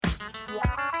Hey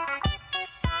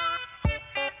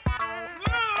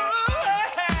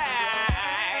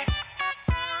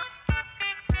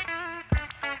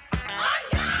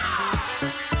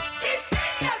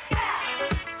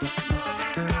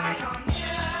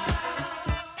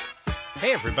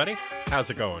everybody, how's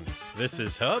it going? This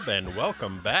is Hub, and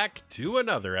welcome back to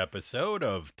another episode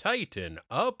of Tighten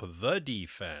Up the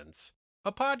Defense,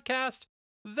 a podcast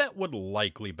that would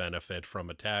likely benefit from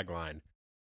a tagline.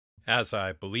 As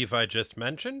I believe I just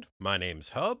mentioned, my name's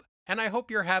Hub, and I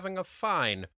hope you're having a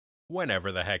fine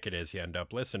whenever the heck it is you end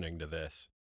up listening to this.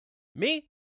 Me?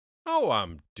 Oh,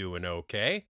 I'm doing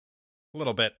okay. A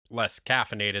little bit less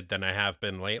caffeinated than I have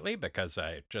been lately because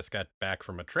I just got back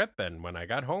from a trip, and when I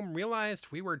got home realized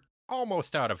we were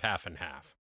almost out of half and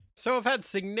half. So I've had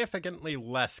significantly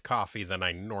less coffee than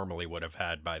I normally would have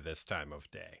had by this time of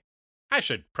day. I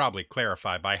should probably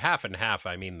clarify, by half and half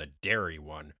I mean the dairy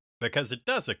one, because it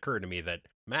does occur to me that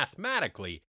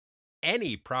mathematically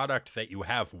any product that you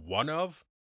have one of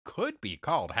could be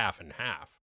called half and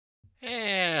half.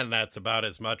 And that's about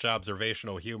as much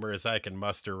observational humor as I can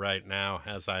muster right now.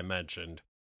 As I mentioned,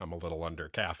 I'm a little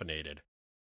under-caffeinated.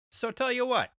 So tell you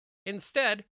what,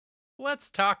 instead, let's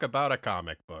talk about a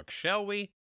comic book, shall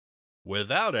we?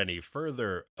 Without any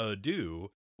further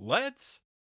ado, let's,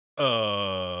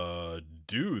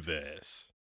 do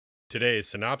this. Today's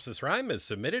synopsis rhyme is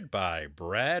submitted by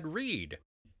Brad Reed.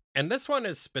 And this one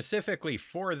is specifically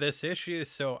for this issue,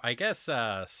 so I guess,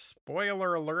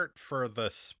 spoiler alert for the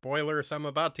spoilers I'm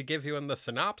about to give you in the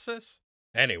synopsis?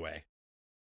 Anyway,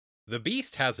 the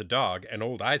Beast has a dog and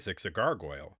old Isaac's a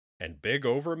gargoyle, and Big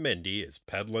Over Mindy is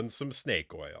peddling some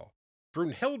snake oil.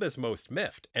 Brunhilde's most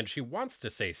miffed, and she wants to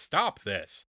say stop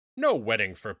this. No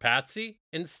wedding for Patsy,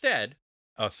 instead,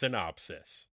 a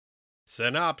synopsis.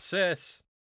 Synopsis!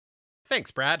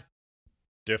 Thanks, Brad.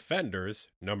 Defenders,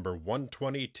 number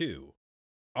 122,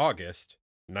 August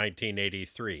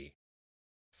 1983.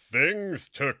 Things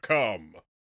to Come.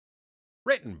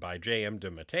 Written by J.M.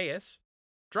 DeMatteis,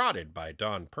 draughted by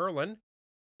Don Perlin,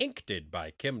 inked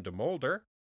by Kim DeMolder,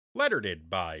 lettered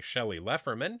by Shelley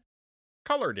Lefferman,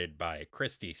 colored by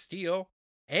Christy Steele,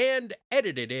 and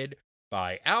edited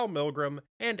by Al Milgram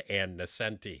and Ann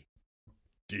Nesenti.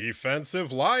 Defensive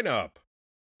lineup: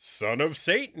 Son of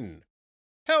Satan,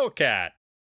 Hellcat,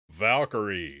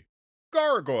 Valkyrie,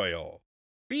 Gargoyle,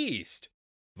 Beast,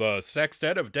 the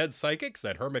sextet of dead psychics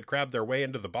that hermit crabbed their way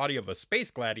into the body of a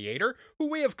space gladiator who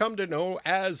we have come to know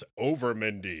as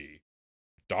Overmindy,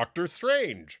 Doctor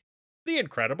Strange, the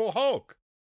Incredible Hulk,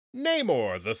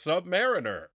 Namor the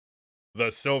Submariner,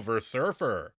 the Silver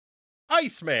Surfer,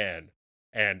 Iceman,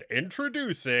 and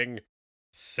introducing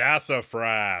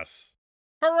Sassafras.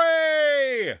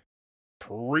 Hooray!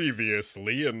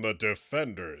 Previously in the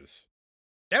Defenders.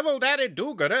 Devil Daddy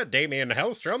do-gooder Damien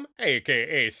Hellstrom,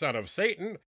 aka Son of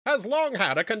Satan, has long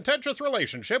had a contentious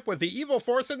relationship with the evil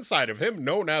force inside of him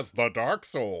known as the Dark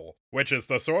Soul, which is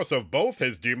the source of both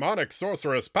his demonic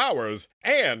sorceress powers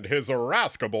and his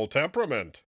irascible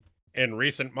temperament. In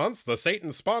recent months, the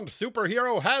Satan-spawned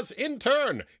superhero has, in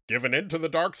turn, given in to the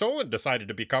Dark Soul and decided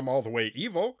to become all the way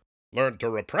evil, learned to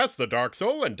repress the Dark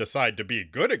Soul and decide to be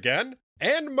good again,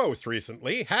 and most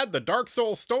recently had the Dark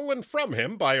Soul stolen from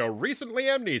him by a recently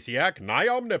amnesiac,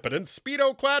 nigh-omnipotent,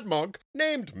 Speedo-clad monk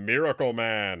named Miracle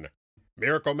Man.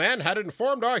 Miracle Man had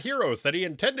informed our heroes that he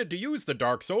intended to use the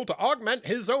Dark Soul to augment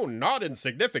his own not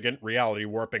insignificant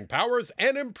reality-warping powers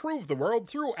and improve the world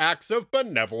through acts of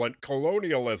benevolent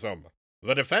colonialism.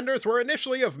 The Defenders were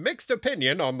initially of mixed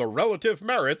opinion on the relative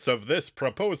merits of this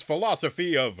proposed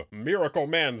philosophy of Miracle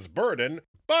Man's burden,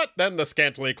 but then the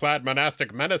scantily clad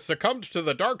monastic menace succumbed to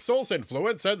the Dark Soul's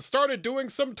influence and started doing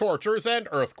some tortures and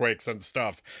earthquakes and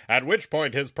stuff, at which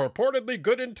point his purportedly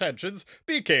good intentions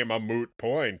became a moot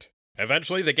point.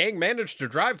 Eventually, the gang managed to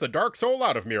drive the Dark Soul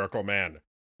out of Miracle Man.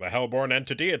 The Hellborn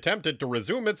entity attempted to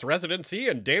resume its residency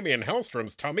in Damien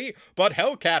Hellstrom's tummy, but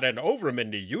Hellcat and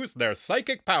Overmindy used their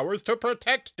psychic powers to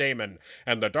protect Damon,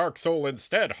 and the Dark Soul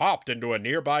instead hopped into a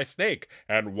nearby snake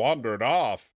and wandered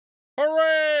off.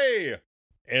 Hooray!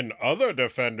 In other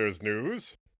Defenders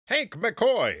news, Hank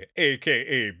McCoy,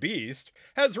 aka Beast,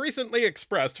 has recently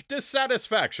expressed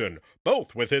dissatisfaction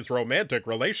both with his romantic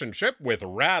relationship with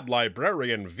rad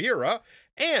librarian Vera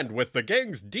and with the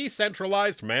gang's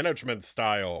decentralized management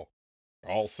style.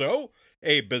 Also,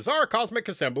 a bizarre cosmic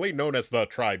assembly known as the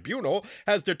Tribunal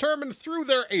has determined through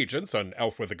their agents, an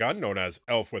elf with a gun known as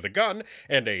Elf with a Gun,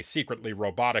 and a secretly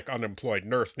robotic unemployed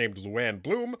nurse named Luann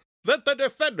Bloom, that the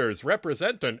Defenders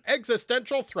represent an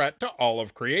existential threat to all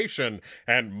of creation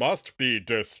and must be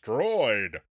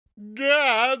destroyed.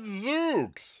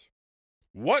 Gadzooks!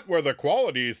 What were the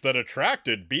qualities that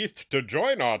attracted Beast to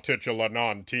join our titular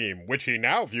non-team, which he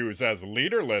now views as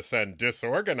leaderless and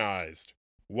disorganized?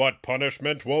 What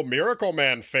punishment will Miracle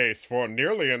Man face for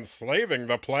nearly enslaving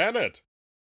the planet?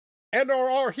 And are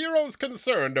our heroes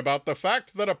concerned about the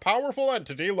fact that a powerful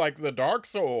entity like the Dark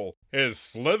Soul is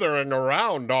slithering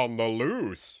around on the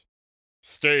loose?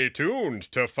 Stay tuned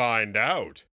to find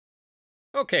out.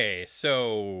 Okay,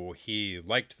 so he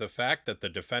liked the fact that the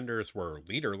Defenders were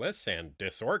leaderless and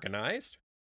disorganized?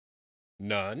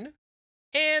 None?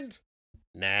 And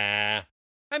nah.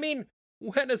 I mean,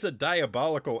 when has a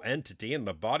diabolical entity in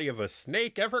the body of a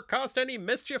snake ever caused any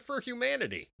mischief for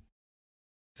humanity?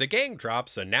 The gang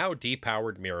drops a now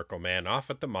depowered Miracle Man off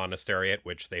at the monastery at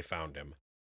which they found him.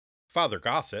 Father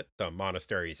Gossett, the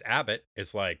monastery's abbot,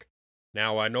 is like,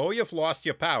 "Now I know you've lost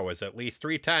your powers at least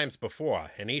 3 times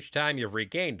before, and each time you've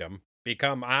regained them,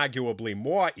 become arguably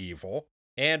more evil,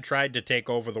 and tried to take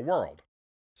over the world.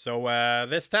 So,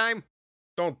 this time,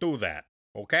 don't do that,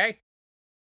 okay?"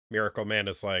 Miracle Man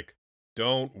is like,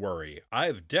 "Don't worry,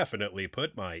 I've definitely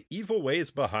put my evil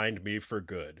ways behind me for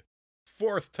good.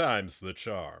 4th time's the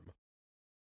charm."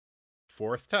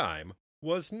 4th time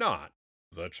was not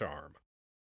the charm.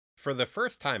 For the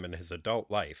first time in his adult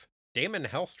life, Damon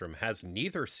Hellstrom has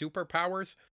neither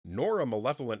superpowers nor a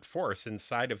malevolent force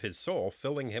inside of his soul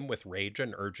filling him with rage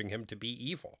and urging him to be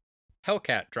evil.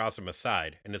 Hellcat draws him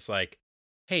aside and is like,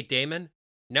 "Hey Damon,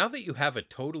 now that you have a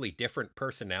totally different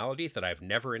personality that I've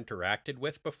never interacted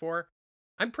with before,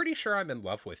 I'm pretty sure I'm in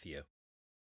love with you."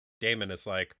 Damon is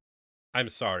like, "I'm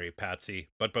sorry, Patsy,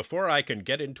 but before I can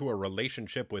get into a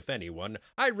relationship with anyone,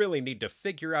 I really need to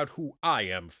figure out who I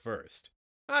am first.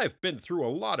 I've been through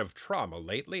a lot of trauma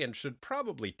lately and should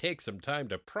probably take some time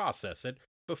to process it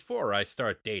before I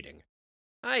start dating.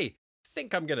 I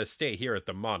think I'm gonna stay here at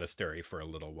the monastery for a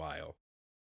little while."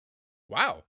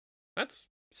 Wow, that's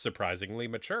surprisingly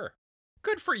mature.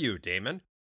 Good for you, Damon.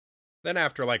 Then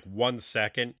after like 1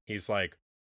 second, he's like,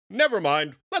 "Never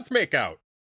mind, let's make out."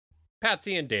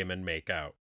 Patsy and Damon make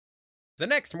out. The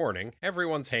next morning,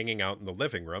 everyone's hanging out in the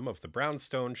living room of the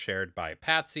brownstone shared by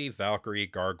Patsy, Valkyrie,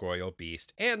 Gargoyle,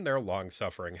 Beast, and their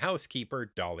long-suffering housekeeper,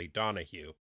 Dolly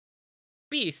Donahue.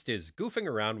 Beast is goofing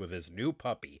around with his new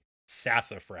puppy,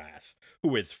 Sassafras,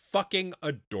 who is fucking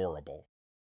adorable.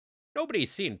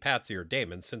 Nobody's seen Patsy or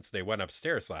Damon since they went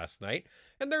upstairs last night,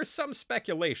 and there's some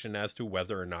speculation as to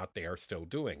whether or not they are still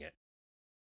doing it.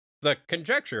 The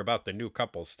conjecture about the new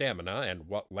couple's stamina and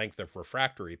what length of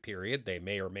refractory period they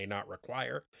may or may not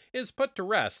require is put to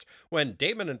rest when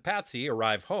Damon and Patsy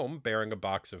arrive home bearing a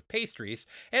box of pastries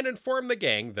and inform the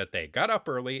gang that they got up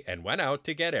early and went out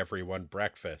to get everyone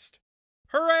breakfast.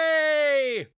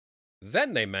 Hooray!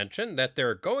 Then they mention that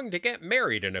they're going to get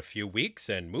married in a few weeks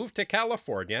and move to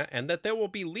California, and that they will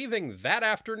be leaving that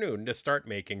afternoon to start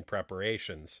making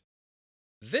preparations.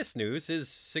 This news is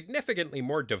significantly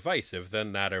more divisive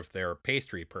than that of their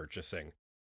pastry purchasing.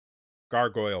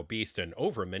 Gargoyle, Beast, and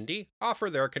Overmindy offer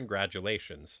their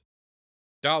congratulations.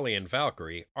 Dolly and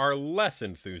Valkyrie are less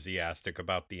enthusiastic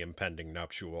about the impending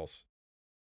nuptials.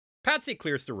 Patsy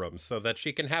clears the room so that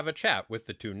she can have a chat with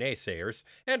the two naysayers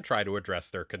and try to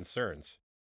address their concerns.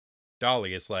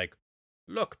 Dolly is like,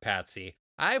 "Look, Patsy,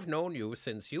 I've known you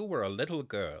since you were a little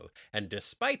girl, and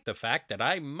despite the fact that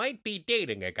I might be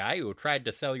dating a guy who tried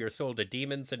to sell your soul to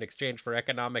demons in exchange for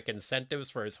economic incentives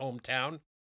for his hometown,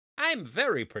 I'm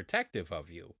very protective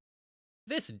of you.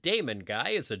 This Damon guy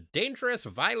is a dangerous,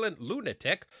 violent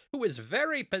lunatic who is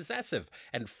very possessive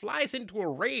and flies into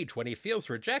a rage when he feels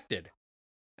rejected.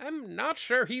 I'm not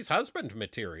sure he's husband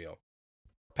material."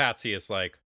 Patsy is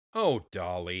like, "Oh,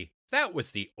 Dolly, that was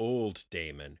the old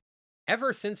Damon.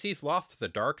 Ever since he's lost the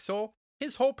Dark Soul,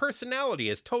 his whole personality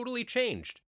has totally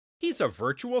changed. He's a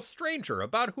virtual stranger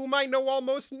about whom I know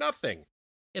almost nothing.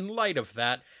 In light of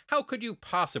that, how could you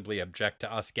possibly object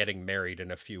to us getting married in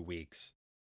a few weeks?"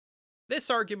 This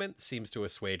argument seems to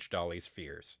assuage Dolly's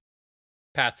fears.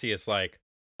 Patsy is like,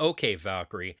 "Okay,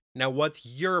 Valkyrie, now what's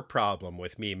your problem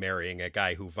with me marrying a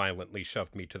guy who violently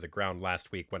shoved me to the ground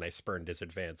last week when I spurned his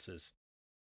advances?"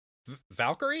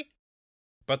 Valkyrie?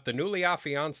 But the newly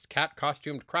affianced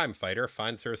cat-costumed crime fighter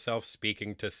finds herself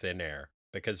speaking to thin air,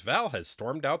 because Val has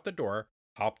stormed out the door,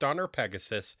 hopped on her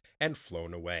Pegasus, and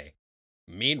flown away.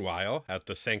 Meanwhile, at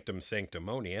the Sanctum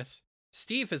Sanctimonious,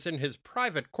 Steve is in his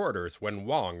private quarters when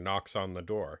Wong knocks on the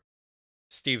door.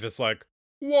 Steve is like,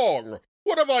 "Wong,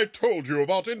 what have I told you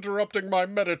about interrupting my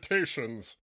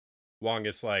meditations?" Wong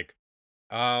is like,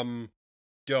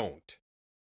 don't.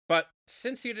 But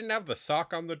since you didn't have the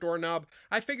sock on the doorknob,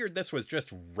 I figured this was just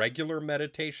regular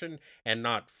meditation and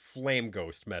not flame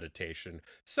ghost meditation,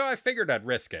 so I figured I'd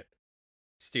risk it.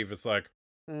 Steve is like,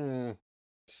 Hmm.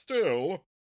 Still,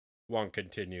 Wong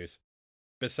continues.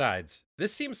 Besides,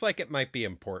 this seems like it might be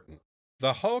important.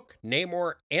 The Hulk,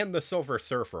 Namor, and the Silver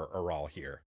Surfer are all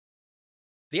here.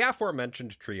 The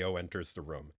aforementioned trio enters the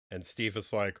room, and Steve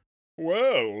is like,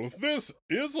 "Well, this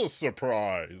is a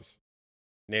surprise."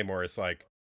 Namor is like,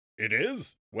 "It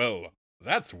is? Well,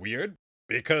 that's weird,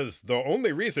 because the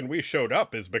only reason we showed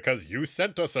up is because you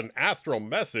sent us an astral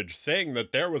message saying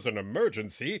that there was an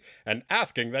emergency and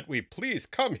asking that we please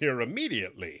come here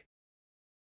immediately."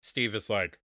 Steve is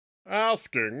like,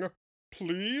 "Asking?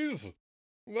 Please?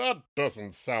 That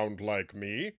doesn't sound like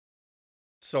me."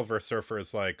 Silver Surfer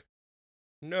is like,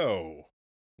 "No.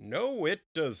 No, it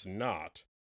does not."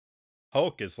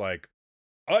 Hulk is like,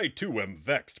 "I too am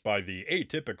vexed by the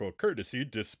atypical courtesy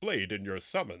displayed in your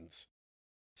summons."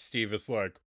 Steve is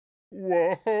like,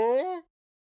 "What?"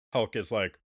 Hulk is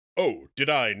like, "Oh, did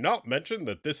I not mention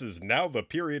that this is now the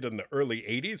period in the early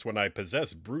 80s when I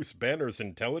possess Bruce Banner's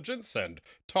intelligence and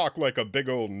talk like a big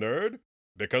old nerd?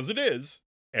 Because it is,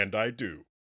 and I do."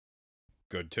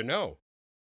 Good to know.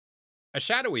 A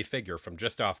shadowy figure from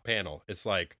just off panel is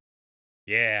like,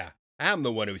 "Yeah, I'm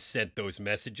the one who sent those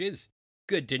messages.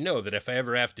 Good to know that if I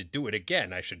ever have to do it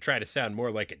again, I should try to sound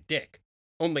more like a dick.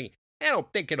 Only, I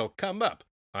don't think it'll come up,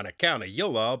 on account of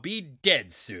you'll all be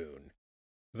dead soon."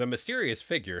 The mysterious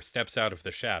figure steps out of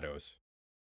the shadows.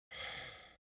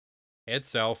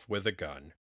 It's Elf with a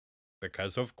gun.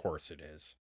 Because of course it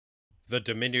is. The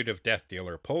diminutive death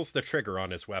dealer pulls the trigger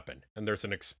on his weapon, and there's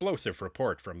an explosive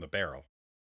report from the barrel.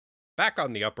 Back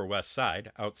on the Upper West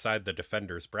Side, outside the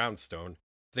Defenders' brownstone,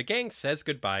 the gang says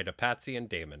goodbye to Patsy and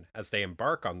Damon as they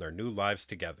embark on their new lives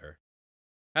together.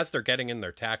 As they're getting in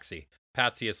their taxi,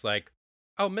 Patsy is like,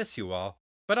 "I'll miss you all,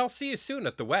 but I'll see you soon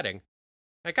at the wedding.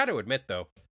 I gotta admit, though,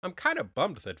 I'm kinda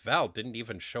bummed that Val didn't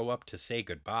even show up to say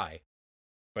goodbye."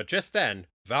 But just then,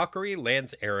 Valkyrie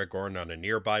lands Aragorn on a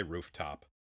nearby rooftop.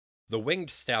 The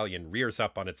winged stallion rears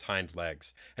up on its hind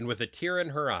legs, and with a tear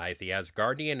in her eye, the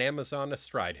Asgardian Amazon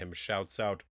astride him shouts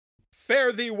out,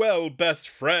 "Fare thee well, best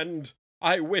friend!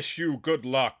 I wish you good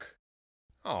luck!"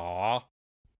 Aww.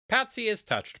 Patsy is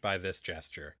touched by this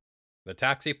gesture. The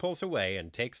taxi pulls away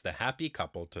and takes the happy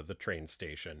couple to the train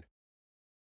station.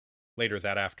 Later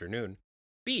that afternoon,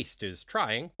 Beast is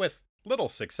trying, with little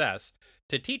success,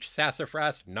 to teach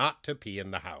Sassafras not to pee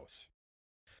in the house.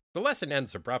 The lesson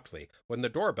ends abruptly when the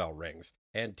doorbell rings,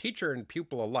 and teacher and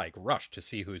pupil alike rush to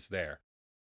see who's there.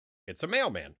 It's a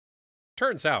mailman.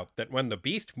 Turns out that when the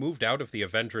Beast moved out of the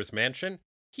Avengers mansion,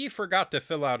 he forgot to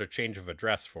fill out a change of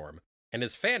address form, and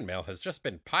his fan mail has just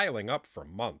been piling up for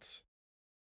months.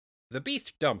 The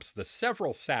Beast dumps the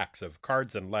several sacks of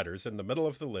cards and letters in the middle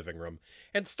of the living room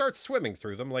and starts swimming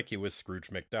through them like he was Scrooge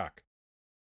McDuck.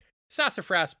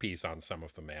 Sassafras pees on some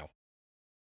of the mail.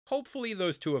 Hopefully,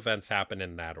 those two events happen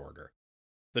in that order.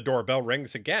 The doorbell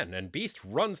rings again, and Beast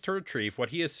runs to retrieve what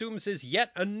he assumes is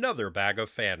yet another bag of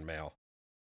fan mail.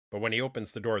 But when he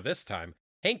opens the door this time,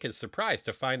 Hank is surprised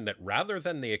to find that rather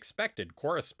than the expected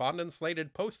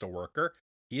correspondence-laden postal worker,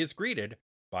 he is greeted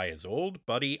by his old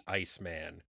buddy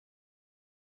Iceman.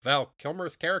 Val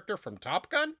Kilmer's character from Top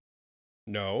Gun?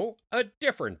 No, a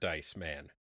different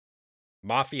Iceman.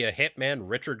 Mafia hitman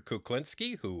Richard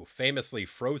Kuklinski, who famously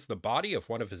froze the body of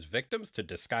one of his victims to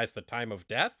disguise the time of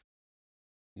death?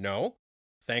 No,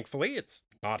 thankfully it's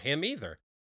not him either.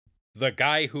 The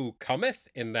guy who cometh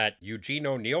in that Eugene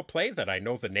O'Neill play that I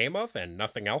know the name of and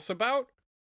nothing else about?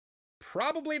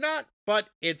 Probably not, but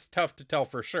it's tough to tell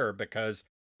for sure because,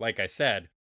 like I said,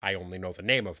 I only know the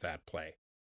name of that play.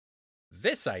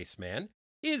 This Iceman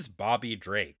is Bobby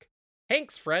Drake,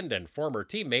 Hank's friend and former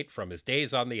teammate from his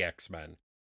days on the X-Men.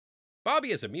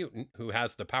 Bobby is a mutant who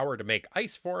has the power to make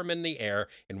ice form in the air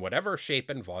in whatever shape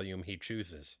and volume he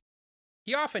chooses.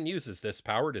 He often uses this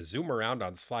power to zoom around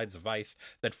on slides of ice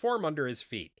that form under his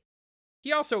feet.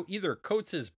 He also either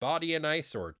coats his body in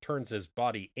ice or turns his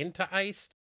body into ice.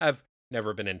 I've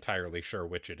never been entirely sure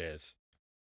which it is.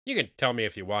 You can tell me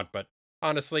if you want, but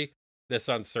honestly, this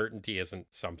uncertainty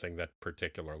isn't something that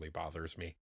particularly bothers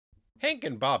me. Hank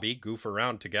and Bobby goof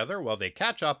around together while they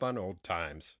catch up on old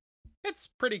times. It's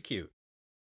pretty cute.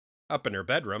 Up in her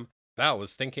bedroom, Val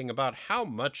is thinking about how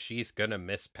much she's gonna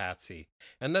miss Patsy,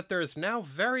 and that there is now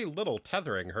very little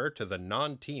tethering her to the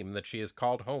non-team that she has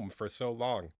called home for so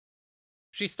long.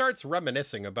 She starts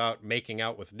reminiscing about making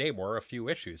out with Namor a few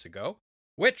issues ago,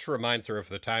 which reminds her of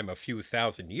the time a few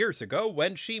thousand years ago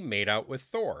when she made out with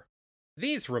Thor.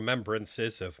 These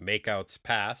remembrances of makeouts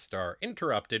past are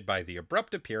interrupted by the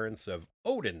abrupt appearance of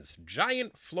Odin's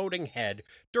giant floating head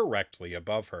directly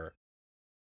above her.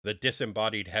 The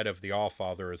disembodied head of the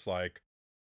Allfather is like,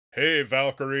 "Hey,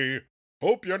 Valkyrie,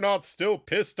 Hope you're not still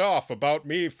pissed off about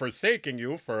me forsaking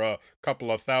you for a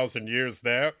couple of thousand years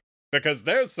there, because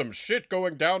there's some shit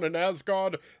going down in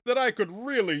Asgard that I could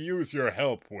really use your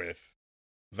help with.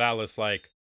 Val is like,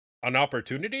 an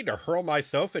opportunity to hurl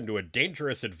myself into a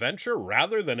dangerous adventure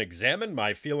rather than examine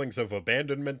my feelings of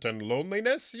abandonment and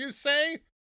loneliness, you say?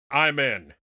 I'm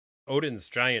in. Odin's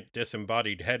giant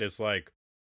disembodied head is like,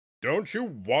 don't you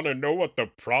want to know what the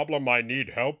problem I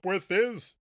need help with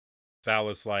is? Val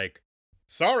is like,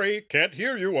 sorry, can't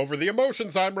hear you over the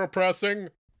emotions I'm repressing.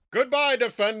 Goodbye,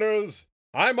 Defenders.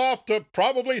 I'm off to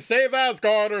probably save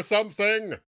Asgard or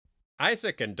something.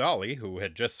 Isaac and Dolly, who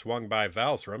had just swung by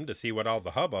Val's room to see what all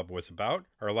the hubbub was about,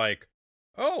 are like,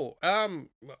 oh,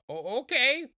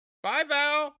 okay. Bye,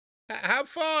 Val. Have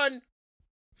fun.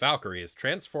 Valkyrie is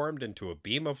transformed into a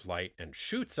beam of light and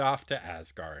shoots off to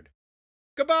Asgard.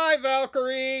 Goodbye,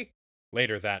 Valkyrie!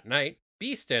 Later that night,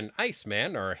 Beast and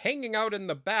Iceman are hanging out in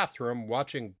the bathroom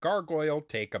watching Gargoyle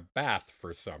take a bath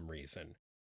for some reason.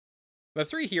 The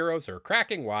three heroes are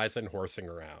cracking wise and horsing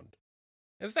around.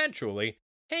 Eventually,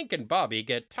 Hank and Bobby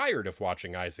get tired of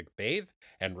watching Isaac bathe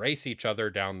and race each other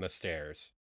down the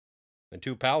stairs. The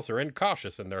two pals are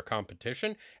incautious in their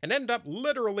competition and end up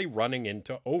literally running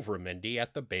into Overmindy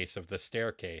at the base of the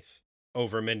staircase.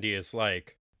 Overmindy is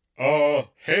like,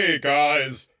 hey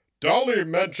guys, Dolly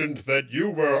mentioned that you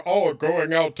were all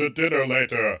going out to dinner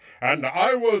later, and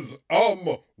I was,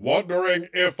 wondering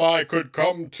if I could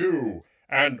come too,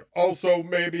 and also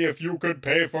maybe if you could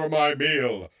pay for my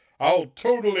meal. I'll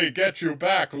totally get you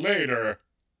back later.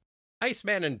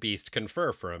 Iceman and Beast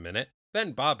confer for a minute,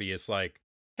 then Bobby is like,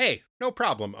 hey, no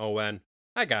problem, Owen.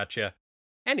 I gotcha.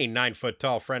 Any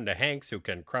 9-foot-tall friend of Hank's who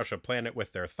can crush a planet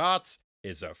with their thoughts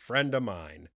is a friend of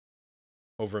mine.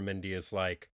 Overmindy is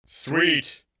like,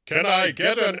 sweet. Can I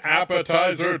get an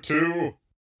appetizer too?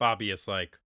 Bobby is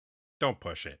like, don't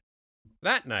push it.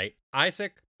 That night,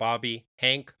 Isaac, Bobby,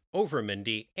 Hank,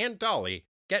 Overmindy, and Dolly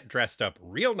get dressed up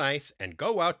real nice and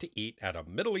go out to eat at a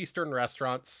Middle Eastern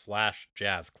restaurant /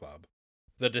 jazz club.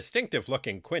 The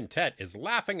distinctive-looking quintet is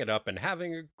laughing it up and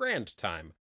having a grand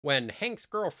time when Hank's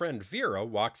girlfriend Vera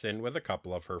walks in with a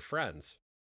couple of her friends.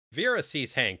 Vera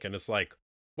sees Hank and is like,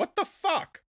 what the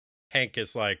fuck? Hank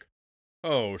is like,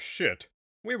 oh shit,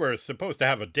 we were supposed to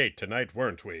have a date tonight,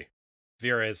 weren't we?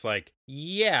 Vera is like,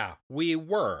 yeah, we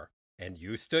were, and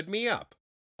you stood me up.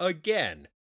 Again.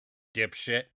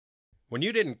 Dipshit. When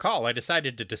you didn't call, I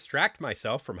decided to distract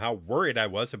myself from how worried I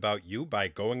was about you by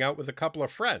going out with a couple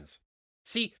of friends.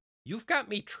 See, you've got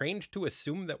me trained to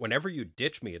assume that whenever you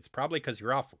ditch me, it's probably because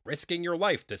you're off risking your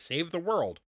life to save the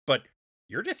world. But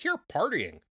you're just here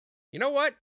partying. You know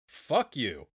what? Fuck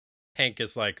you. Hank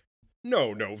is like,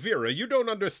 no, Vera, you don't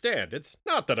understand. It's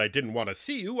not that I didn't want to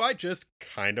see you. I just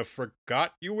kind of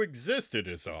forgot you existed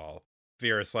is all.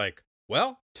 Vera's like,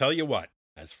 well, tell you what.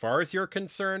 As far as you're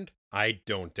concerned, I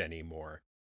don't anymore.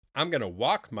 I'm gonna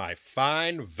walk my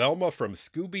fine Velma from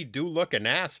Scooby-Doo looking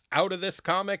ass out of this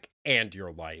comic and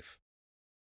your life.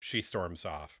 She storms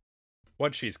off.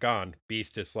 Once she's gone,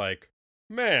 Beast is like,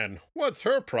 man, what's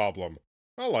her problem?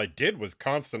 All I did was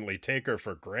constantly take her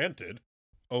for granted.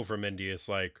 Overmindy is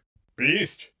like,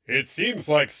 Beast, it seems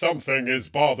like something is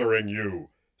bothering you.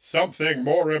 Something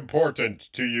more important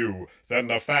to you than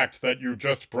the fact that you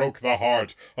just broke the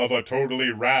heart of a totally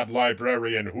rad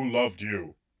librarian who loved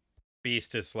you.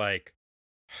 Beast is like,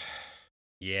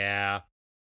 yeah.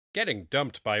 Getting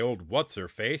dumped by old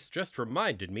What's-Her-Face just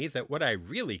reminded me that what I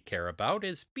really care about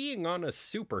is being on a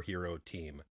superhero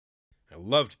team. I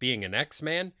loved being an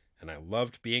X-Man, and I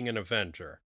loved being an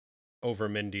Avenger.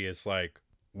 Overmindy is like,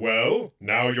 well,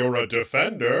 now you're a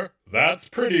Defender. That's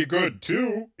pretty good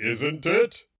too, isn't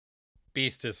it?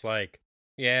 Beast is like,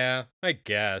 yeah, I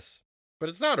guess. But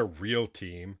it's not a real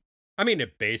team. I mean,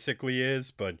 it basically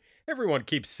is, but everyone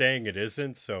keeps saying it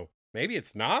isn't, so maybe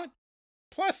it's not?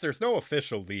 Plus, there's no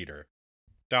official leader.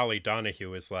 Dolly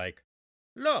Donahue is like,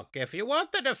 look, if you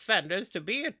want the Defenders to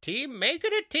be a team, make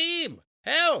it a team.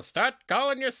 Hell, start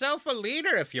calling yourself a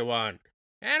leader if you want.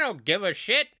 I don't give a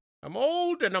shit. I'm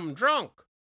old and I'm drunk.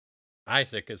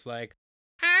 Isaac is like,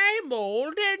 I'm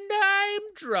old and I'm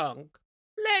drunk.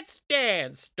 Let's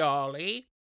dance, Dolly.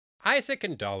 Isaac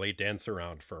and Dolly dance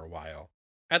around for a while.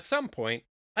 At some point,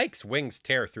 Ike's wings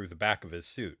tear through the back of his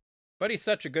suit, but he's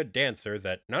such a good dancer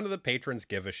that none of the patrons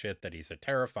give a shit that he's a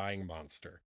terrifying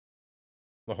monster.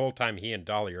 The whole time he and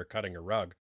Dolly are cutting a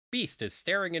rug, Beast is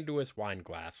staring into his wine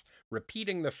glass,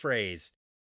 repeating the phrase,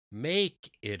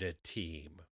 make it a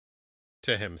team,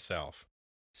 to himself.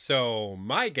 So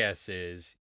my guess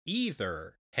is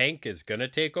either Hank is going to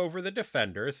take over the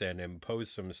Defenders and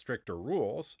impose some stricter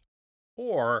rules,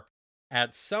 or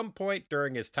At some point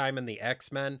during his time in the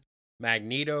X-Men,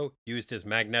 Magneto used his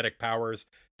magnetic powers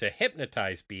to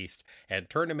hypnotize Beast and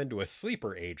turn him into a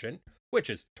sleeper agent, which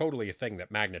is totally a thing that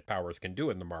magnet powers can do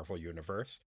in the Marvel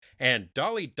Universe. And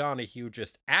Dolly Donahue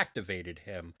just activated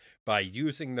him by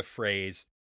using the phrase,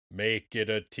 "make it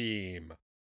a team."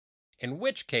 In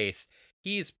which case,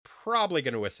 he's probably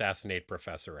going to assassinate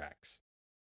Professor X.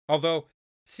 Although,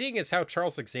 seeing as how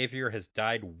Charles Xavier has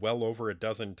died well over a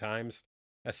dozen times,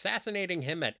 assassinating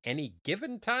him at any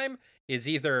given time is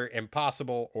either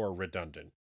impossible or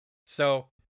redundant. So,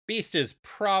 Beast is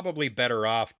probably better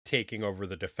off taking over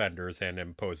the Defenders and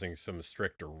imposing some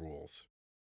stricter rules.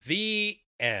 The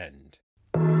end.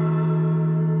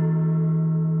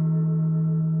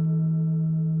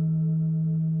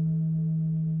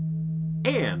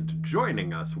 And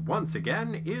joining us once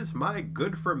again is my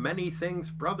good for many things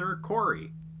brother,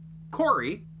 Corey.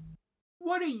 Corey,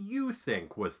 what do you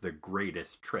think was the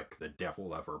greatest trick the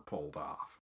devil ever pulled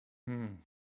off?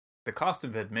 The cost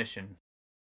of admission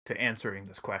to answering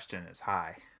this question is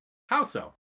high. How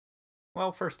so?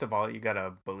 Well, first of all, you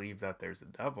gotta believe that there's a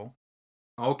devil.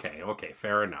 Okay,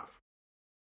 fair enough.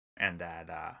 And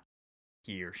that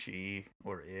he or she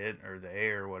or it or they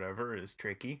or whatever is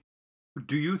tricky.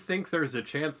 Do you think there's a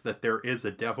chance that there is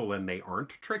a devil and they aren't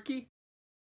tricky?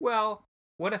 Well,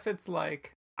 what if it's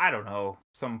like, I don't know,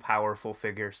 some powerful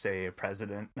figure, say a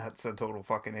president, that's a total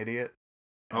fucking idiot.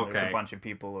 And there's a bunch of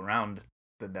people around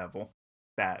the devil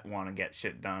that want to get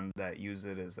shit done, that use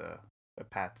it as a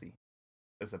patsy.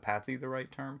 Is a patsy the right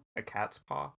term? A cat's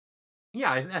paw?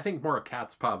 Yeah, I think more a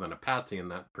cat's paw than a patsy in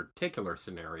that particular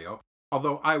scenario.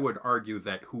 Although I would argue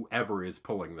that whoever is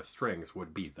pulling the strings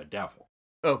would be the devil.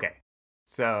 Okay.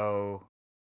 So,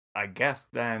 I guess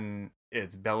then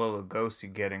it's Bela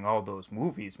Lugosi getting all those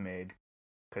movies made,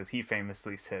 because he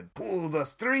famously said, "Pull the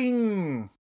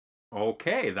string!"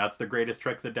 Okay, that's the greatest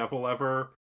trick the devil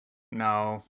ever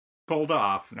pulled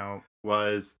off. No.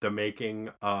 Was the making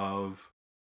of,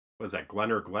 was that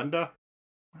Glenn or Glenda?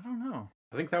 I don't know.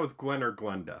 I think that was Glenn or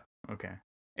Glenda. Okay.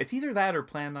 It's either that or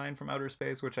Plan 9 from Outer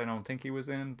Space, which I don't think he was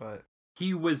in, but...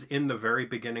 He was in the very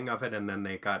beginning of it, and then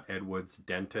they got Ed Wood's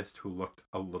dentist, who looked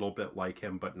a little bit like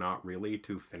him, but not really,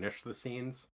 to finish the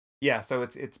scenes. Yeah, so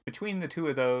it's between the two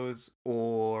of those,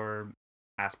 or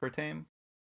aspartame.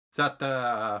 Is that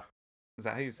the... Is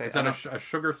that how you say it? Is that a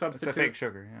sugar substitute? It's a fake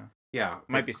sugar, yeah. Yeah.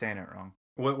 Might be saying it wrong.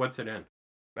 What's it in?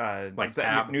 Like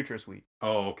Tab? NutraSweet.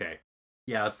 Oh, okay.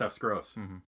 Yeah, that stuff's gross.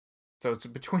 Mm-hmm. So it's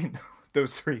between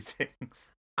those three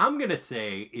things. I'm going to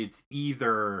say it's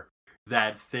either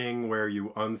that thing where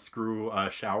you unscrew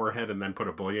a shower head and then put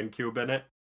a bouillon cube in it,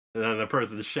 and then the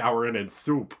person's showering in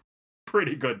soup.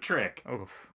 Pretty good trick.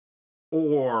 Oof.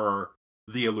 Or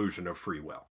the illusion of free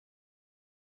will.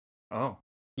 Oh.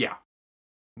 Yeah.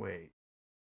 Wait.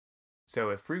 So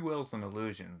if free will's an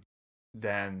illusion,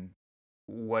 then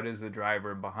what is the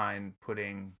driver behind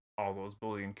putting all those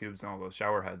bouillon cubes and all those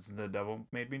shower heads? The devil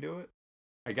made me do it?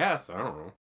 I guess. I don't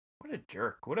know. What a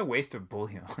jerk. What a waste of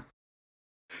bouillon.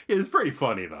 It's pretty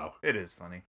funny, though. It is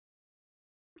funny.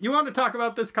 You want to talk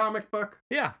about this comic book?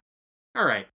 Yeah. All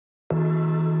right.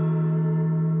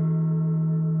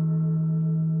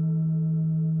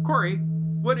 Corey,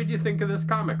 what did you think of this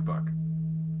comic book?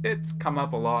 It's come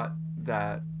up a lot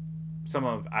that some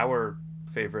of our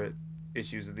favorite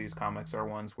issues of these comics are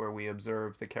ones where we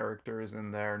observe the characters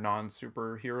in their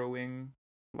non-superheroing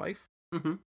life.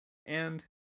 Mm-hmm. And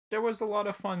there was a lot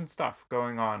of fun stuff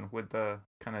going on with the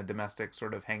kind of domestic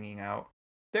sort of hanging out.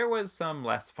 There was some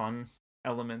less fun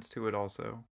elements to it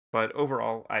also. But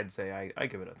overall, I'd say I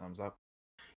give it a thumbs up.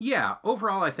 Yeah,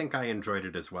 overall, I think I enjoyed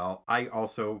it as well. I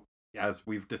also, as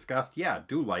we've discussed,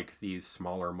 do like these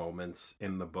smaller moments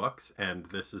in the books. And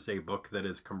this is a book that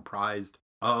is comprised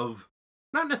of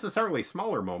not necessarily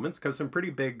smaller moments, because some pretty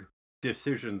big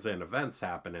decisions and events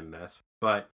happen in this,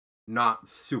 but not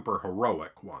super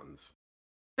heroic ones.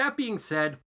 That being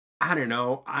said, I don't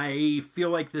know, I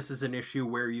feel like this is an issue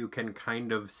where you can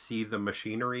kind of see the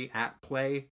machinery at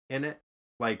play in it.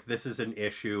 Like, this is an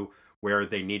issue where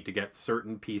they need to get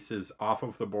certain pieces off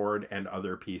of the board and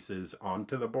other pieces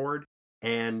onto the board,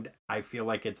 and I feel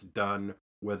like it's done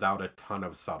without a ton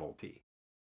of subtlety.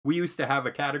 We used to have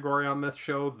a category on this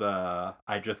show, the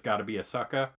I Just Gotta Be a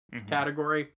Sucka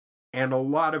category, and a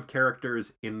lot of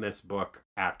characters in this book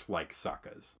act like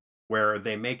suckas, where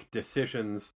they make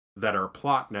decisions that are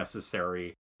plot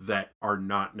necessary that are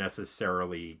not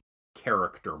necessarily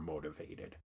character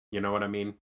motivated. You know what I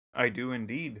mean? I do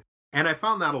indeed. And I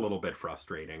found that a little bit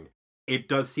frustrating. It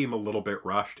does seem a little bit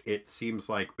rushed. It seems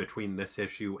like between this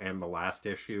issue and the last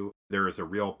issue, there is a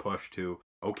real push to,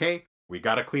 okay, we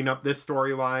got to clean up this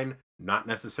storyline. not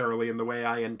necessarily in the way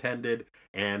I intended,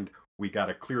 and we got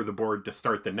to clear the board to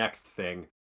start the next thing.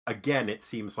 Again, it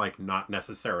seems like not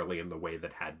necessarily in the way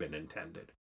that had been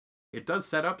intended. It does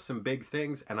set up some big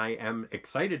things, and I am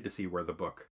excited to see where the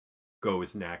book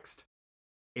goes next.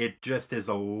 It just is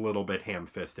a little bit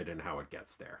ham-fisted in how it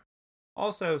gets there.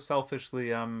 Also,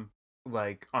 selfishly,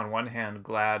 like, on one hand,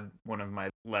 glad one of my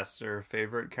lesser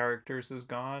favorite characters is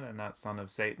gone, and that's Son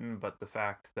of Satan, but the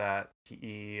fact that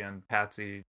he and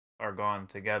Patsy are gone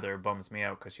together bums me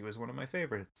out because she was one of my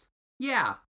favorites.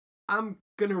 Yeah, I'm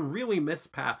gonna really miss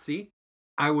Patsy.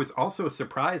 I was also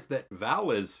surprised that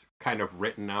Val is kind of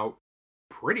written out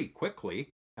pretty quickly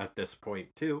at this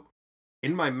point, too.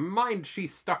 In my mind, she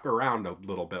stuck around a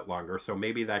little bit longer, so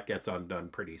maybe that gets undone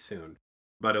pretty soon.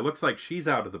 But it looks like she's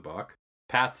out of the book.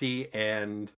 Patsy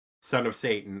and Son of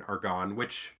Satan are gone,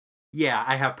 which, yeah,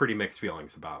 I have pretty mixed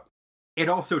feelings about. It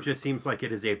also just seems like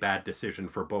it is a bad decision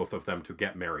for both of them to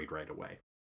get married right away.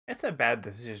 It's a bad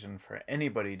decision for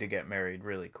anybody to get married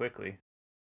really quickly.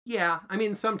 Yeah, I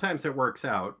mean, sometimes it works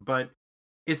out, but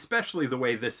especially the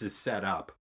way this is set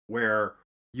up, where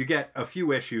you get a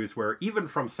few issues where, even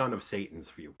from Son of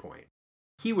Satan's viewpoint,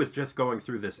 he was just going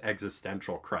through this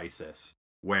existential crisis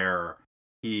where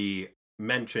he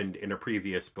mentioned in a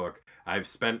previous book, I've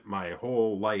spent my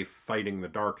whole life fighting the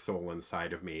dark soul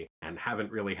inside of me and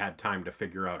haven't really had time to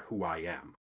figure out who I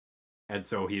am. And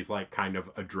so he's like kind of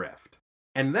adrift.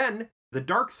 And then the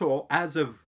dark soul, as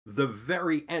of the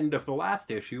very end of the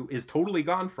last issue, is totally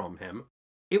gone from him.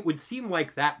 It would seem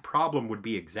like that problem would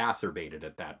be exacerbated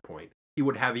at that point. He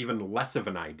would have even less of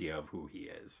an idea of who he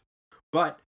is.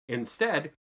 But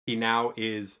instead, he now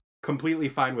is completely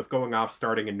fine with going off,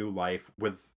 starting a new life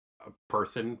with a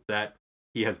person that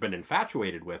he has been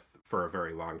infatuated with for a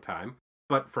very long time.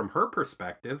 But from her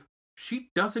perspective, she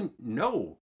doesn't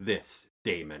know this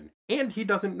Damon, and he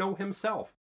doesn't know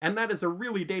himself. And that is a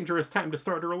really dangerous time to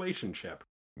start a relationship.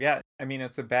 Yeah, I mean,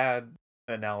 it's a bad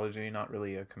analogy, not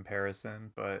really a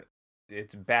comparison, but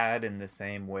it's bad in the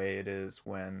same way it is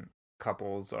when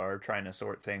couples are trying to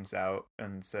sort things out,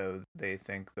 and so they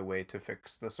think the way to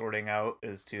fix the sorting out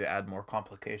is to add more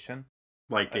complication.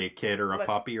 Like a kid or a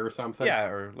puppy or something? Yeah,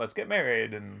 or let's get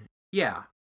married. And yeah,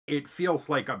 it feels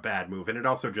like a bad move, and it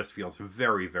also just feels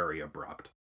very, very abrupt.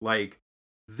 Like,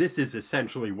 this is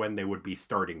essentially when they would be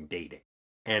starting dating,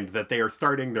 and that they are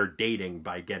starting their dating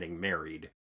by getting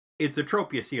married. It's a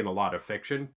trope you see in a lot of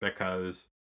fiction, because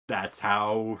that's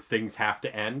how things have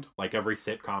to end. Like, every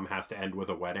sitcom has to end with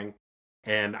a wedding.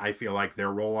 And I feel like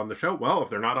their role on the show, well, if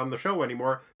they're not on the show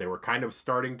anymore, they were kind of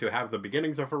starting to have the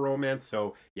beginnings of a romance,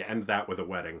 so you end that with a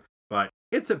wedding. But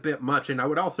it's a bit much, and I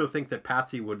would also think that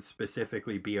Patsy would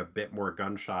specifically be a bit more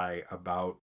gun-shy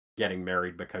about getting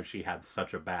married because she had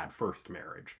such a bad first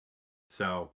marriage.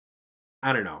 So,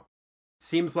 I don't know.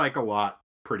 Seems like a lot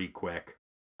pretty quick.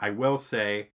 I will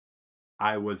say,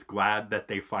 I was glad that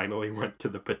they finally went to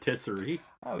the patisserie.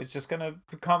 I was just going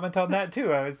to comment on that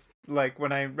too. I was like,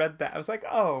 when I read that, I was like,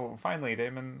 oh, finally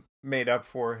Damon made up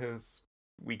for his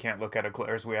 "we can't look at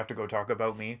eclairs, we have to go talk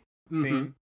about me" scene. Mm-hmm.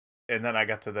 And then I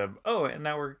got to the, and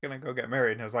now we're going to go get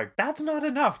married. And I was like, that's not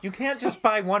enough. You can't just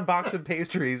buy one box of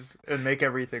pastries and make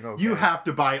everything okay. You have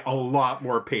to buy a lot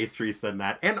more pastries than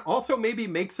that. And also maybe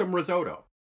make some risotto.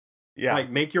 Yeah. Like,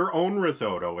 make your own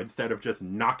risotto instead of just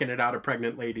knocking it out of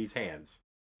pregnant ladies' hands.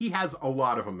 He has a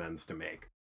lot of amends to make.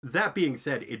 That being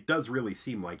said, it does really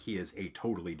seem like he is a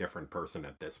totally different person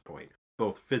at this point,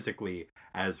 both physically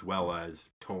as well as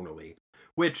tonally.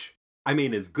 Which, I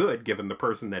mean, is good given the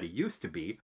person that he used to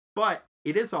be, but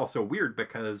it is also weird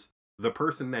because the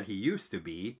person that he used to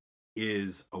be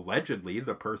is allegedly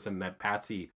the person that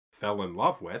Patsy fell in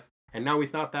love with, and now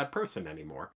he's not that person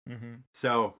anymore. Mm-hmm.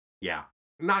 So, yeah.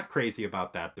 Not crazy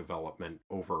about that development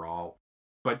overall,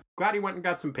 but glad he went and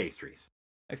got some pastries.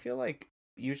 I feel like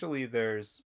usually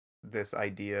there's this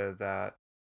idea that,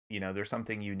 there's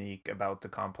something unique about the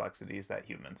complexities that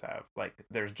humans have. Like,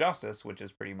 there's justice, which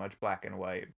is pretty much black and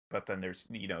white, but then there's,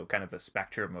 kind of a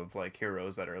spectrum of, like,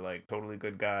 heroes that are, like, totally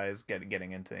good guys,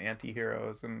 getting into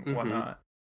anti-heroes and whatnot.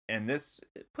 And this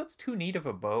puts too neat of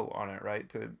a bow on it, right?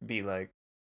 To be like,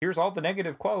 here's all the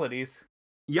negative qualities.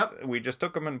 Yep. We just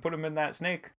took them and put them in that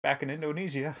snake back in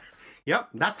Indonesia. Yep.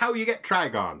 That's how you get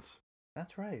Trigons.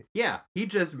 That's right. Yeah. He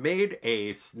just made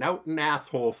a snout and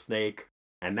asshole snake,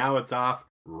 and now it's off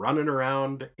running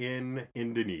around in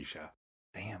Indonesia.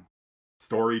 Damn.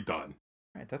 Story done.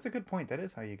 Right. That's a good point. That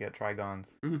is how you get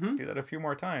Trigons. Mm-hmm. Do that a few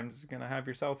more times. You're going to have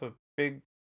yourself a big,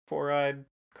 four-eyed,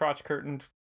 crotch-curtained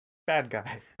bad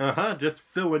guy. Uh-huh. Just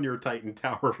filling your Titan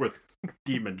Tower with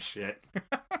demon shit.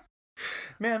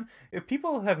 Man, if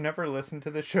people have never listened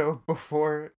to the show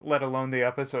before, let alone the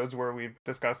episodes where we've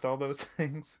discussed all those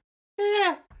things.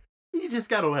 Yeah, you just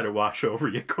gotta let it wash over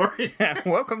you, Corey. Yeah,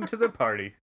 welcome to the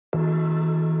party.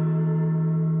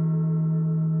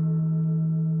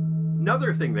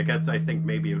 Another thing that gets, I think,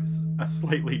 maybe a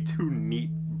slightly too neat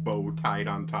bow tied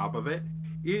on top of it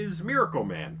is Miracle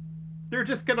Man. They're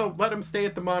just gonna let him stay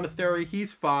at the monastery.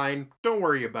 He's fine. Don't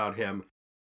worry about him.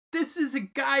 This is a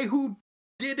guy who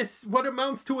did what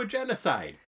amounts to a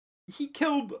genocide. He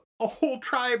killed a whole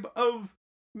tribe of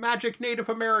magic Native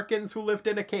Americans who lived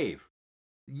in a cave.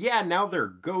 Yeah, now they're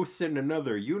ghosts in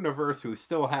another universe who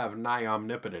still have nigh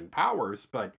omnipotent powers,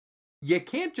 but you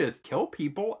can't just kill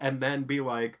people and then be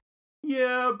like,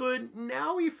 yeah, but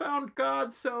now he found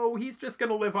God, so he's just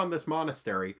gonna live on this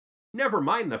monastery. Never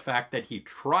mind the fact that he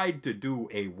tried to do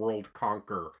a world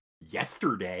conquer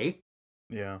yesterday.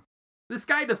 Yeah. This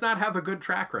guy does not have a good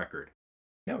track record.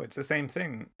 No, it's the same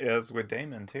thing as with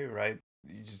Daemon, too, right?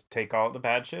 You just take all the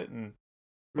bad shit and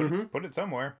put it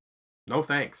somewhere. No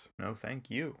thanks. No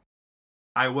thank you.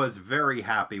 I was very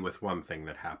happy with one thing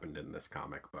that happened in this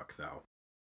comic book, though.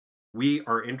 We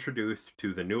are introduced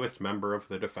to the newest member of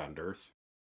the Defenders,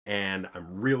 and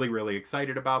I'm really, really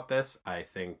excited about this. I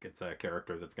think it's a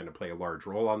character that's going to play a large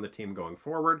role on the team going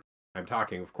forward. I'm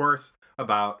talking, of course,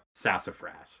 about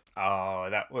Sassafras. Oh,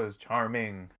 that was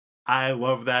charming. I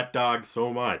love that dog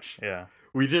so much. Yeah.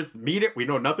 We just meet it. We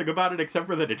know nothing about it except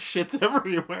for that it shits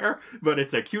everywhere. But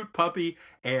it's a cute puppy.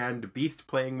 And Beast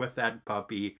playing with that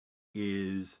puppy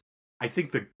is, I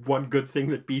think, the one good thing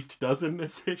that Beast does in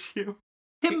this issue.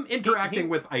 Him interacting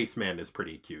with Iceman is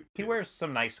pretty cute, too. He wears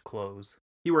some nice clothes.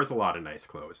 He wears a lot of nice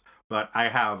clothes. But I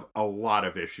have a lot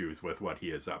of issues with what he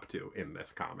is up to in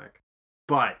this comic.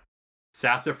 But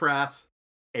Sassafras,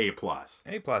 A+.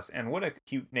 A+. And what a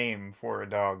cute name for a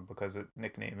dog, because its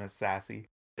nickname is Sassy.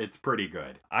 It's pretty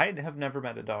good. I have never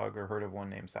met a dog or heard of one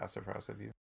named Sassafras. Have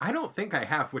you? I don't think I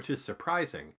have, which is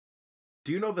surprising.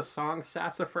 Do you know the song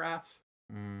Sassafras?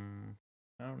 I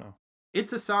don't know.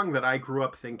 It's a song that I grew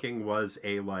up thinking was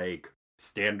a,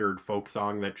 standard folk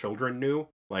song that children knew,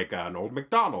 like an Old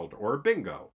MacDonald or a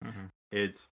Bingo. Mm-hmm.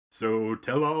 It's, so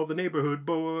tell all the neighborhood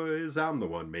boys, I'm the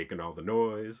one making all the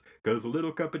noise, 'cause a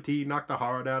little cup of tea knocked the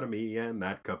heart out of me, and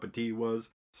that cup of tea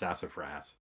was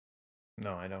Sassafras.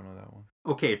 No, I don't know that one.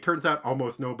 Okay, it turns out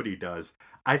almost nobody does.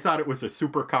 I thought it was a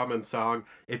super common song.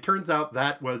 It turns out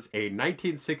that was a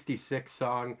 1966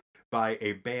 song by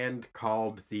a band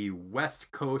called the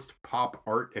West Coast Pop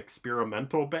Art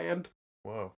Experimental Band.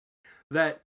 Whoa.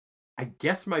 That I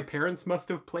guess my parents must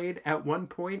have played at one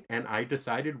point, and I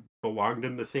decided belonged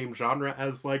in the same genre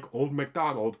as, Old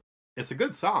MacDonald. It's a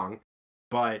good song,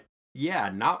 but yeah,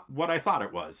 not what I thought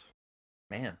it was.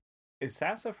 Man. Is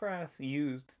sassafras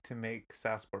used to make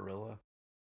sarsaparilla?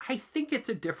 I think it's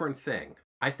a different thing.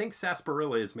 I think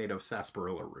sarsaparilla is made of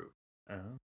sarsaparilla root.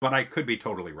 Uh-huh. But I could be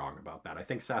totally wrong about that. I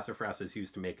think sassafras is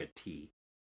used to make a tea.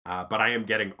 But I am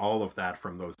getting all of that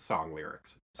from those song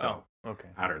lyrics. So, okay.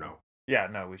 I don't know. Yeah,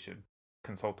 no, we should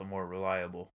consult a more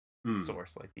reliable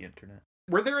source like the internet.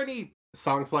 Were there any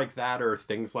songs like that or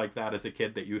things like that as a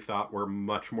kid that you thought were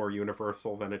much more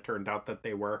universal than it turned out that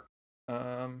they were?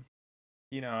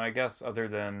 I guess other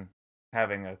than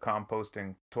having a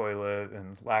composting toilet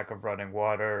and lack of running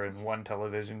water and one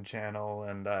television channel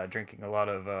and drinking a lot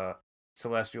of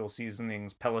Celestial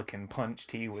Seasonings Pelican Punch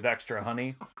tea with extra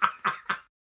honey,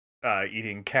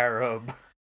 eating carob.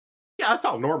 Yeah, that's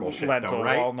all normal shit, lentil though,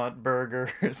 right? walnut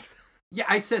burgers. Yeah,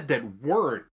 I said that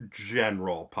weren't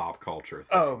general pop culture things.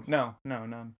 Oh, no,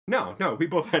 none. No, we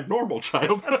both had normal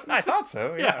childhoods. I thought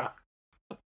so, yeah.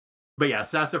 But yeah,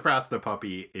 Sassafras the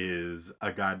puppy is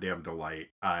a goddamn delight.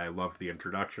 I loved the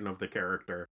introduction of the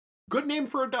character. Good name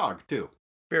for a dog, too.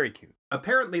 Very cute.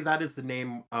 Apparently that is the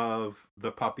name of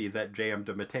the puppy that J.M.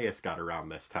 DeMatteis got around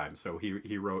this time, so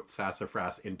he wrote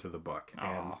Sassafras into the book.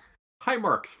 Aww. And high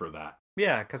marks for that.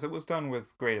 Yeah, because it was done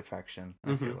with great affection,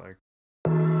 I feel like.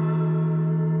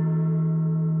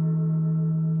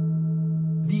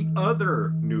 The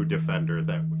other new Defender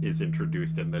that is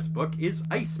introduced in this book is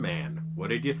Iceman. What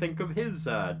did you think of his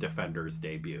Defender's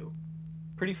debut?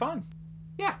 Pretty fun.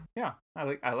 Yeah. Yeah,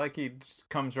 I like he just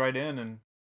comes right in and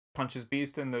punches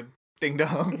Beast in the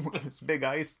ding-dong with this big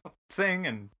ice thing,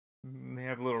 and they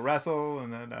have a little wrestle,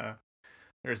 and then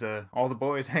there's all the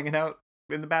boys hanging out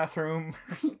in the bathroom,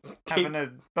 having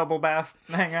a bubble bath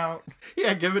hangout.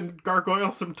 Yeah, giving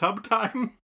Gargoyle some tub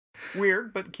time.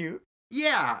 Weird, but cute.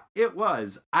 Yeah, it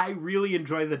was. I really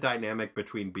enjoy the dynamic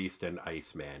between Beast and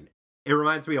Iceman. It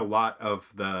reminds me a lot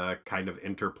of the kind of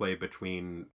interplay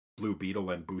between Blue Beetle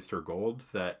and Booster Gold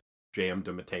that J.M.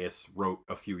 DeMatteis wrote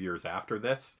a few years after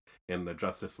this in the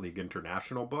Justice League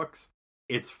International books.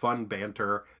 It's fun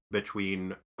banter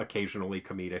between occasionally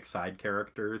comedic side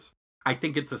characters. I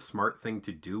think it's a smart thing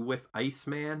to do with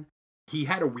Iceman. He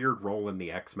had a weird role in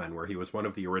the X-Men where he was one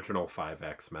of the original 5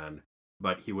 X-Men,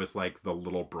 but he was like the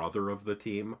little brother of the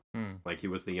team. Like he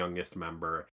was the youngest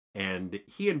member. And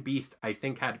he and Beast, I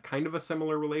think, had kind of a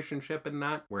similar relationship in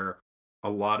that, where a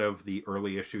lot of the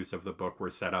early issues of the book were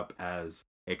set up as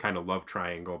a kind of love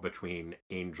triangle between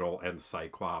Angel and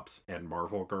Cyclops and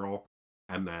Marvel Girl.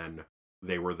 And then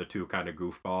they were the two kind of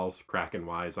goofballs, cracking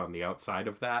wise on the outside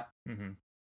of that. Mm-hmm.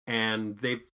 And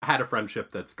they've had a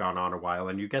friendship that's gone on a while,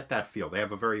 and you get that feel. They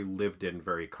have a very lived-in,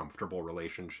 very comfortable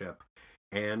relationship.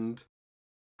 And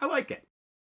I like it.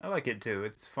 I like it too.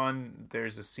 It's fun.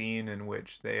 There's a scene in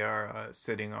which they are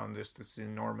sitting on just this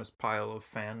enormous pile of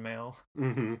fan mail.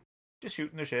 Mm-hmm. Just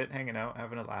shooting the shit, hanging out,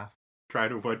 having a laugh. Trying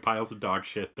to avoid piles of dog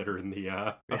shit that are in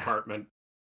the apartment.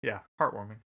 Yeah,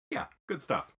 heartwarming. Yeah, good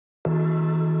stuff.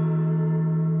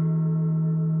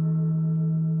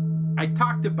 I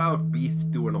talked about Beast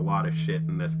doing a lot of shit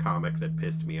in this comic that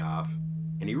pissed me off,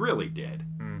 and he really did.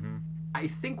 Mm-hmm. I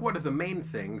think one of the main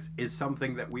things is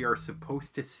something that we are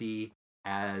supposed to see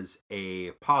as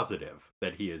a positive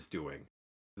that he is doing.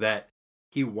 That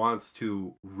he wants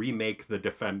to remake the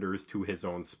Defenders to his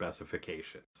own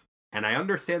specifications. And I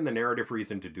understand the narrative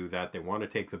reason to do that. They want to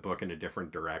take the book in a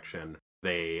different direction.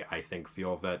 They, I think,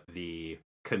 feel that the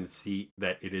conceit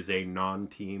that it is a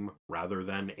non-team rather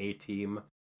than a team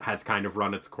has kind of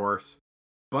run its course.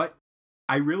 But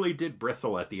I really did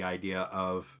bristle at the idea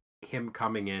of him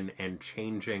coming in and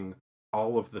changing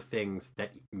all of the things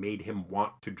that made him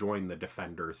want to join the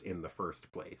Defenders in the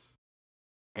first place.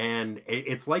 And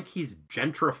it's like he's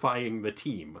gentrifying the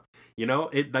team. You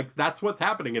know, that's what's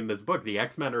happening in this book. The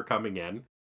X-Men are coming in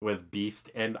with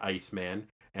Beast and Iceman,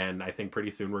 and I think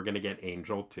pretty soon we're going to get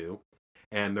Angel too.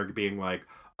 And they're being like,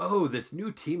 oh, this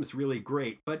new team's really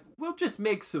great, but we'll just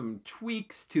make some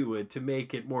tweaks to it to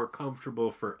make it more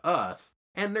comfortable for us.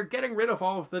 And they're getting rid of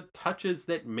all of the touches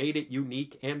that made it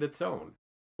unique and its own.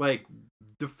 Like,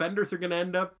 Defenders are going to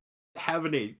end up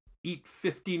having to eat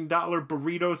 $15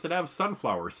 burritos that have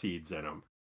sunflower seeds in them.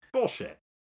 Bullshit.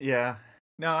 Yeah.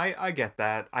 No, I get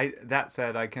that. That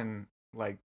said, I can,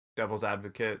 like, devil's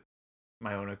advocate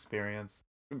my own experience.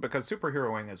 Because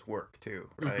superheroing is work, too,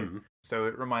 right? Mm-hmm. So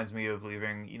it reminds me of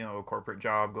leaving, a corporate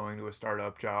job, going to a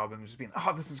startup job, and just being,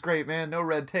 oh, this is great, man, no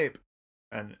red tape.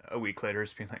 And a week later,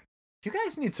 just being like, you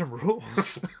guys need some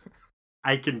rules.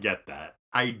 I can get that.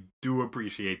 I do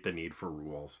appreciate the need for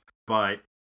rules, but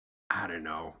I don't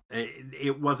know.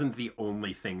 It wasn't the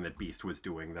only thing that Beast was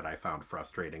doing that I found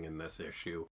frustrating in this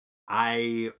issue.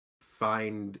 I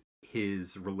find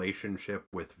his relationship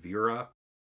with Vera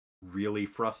really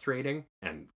frustrating,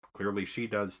 and clearly she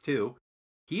does too.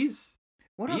 He's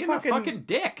being a fucking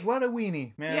dick. What a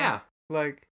weenie, man. Yeah.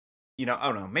 Like, I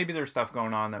don't know. Maybe there's stuff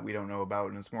going on that we don't know about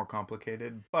and it's more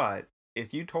complicated, but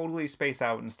if you totally space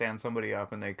out and stand somebody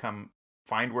up and they come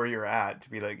find where you're at to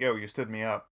be like, yo, you stood me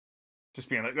up, just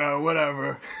being like, oh,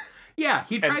 whatever. Yeah,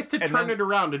 he tries to turn it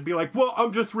around and be like, well,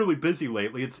 I'm just really busy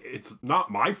lately. It's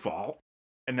not my fault.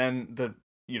 And then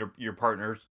your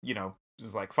partner's,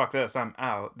 is like, fuck this, I'm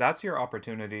out. That's your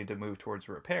opportunity to move towards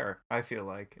repair, I feel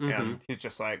like. Mm-hmm. And he's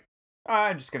just like,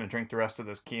 I'm just going to drink the rest of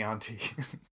this Chianti,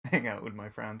 hang out with my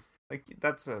friends. Like,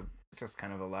 that's just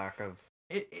kind of a lack of...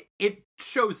 It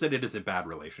shows that it is a bad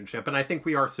relationship, and I think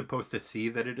we are supposed to see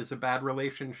that it is a bad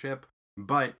relationship,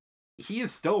 but he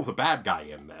is still the bad guy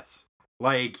in this.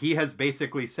 Like, he has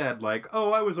basically said, like,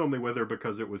 oh, I was only with her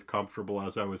because it was comfortable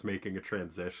as I was making a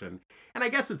transition. And I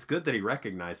guess it's good that he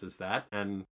recognizes that,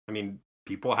 and, I mean,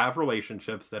 people have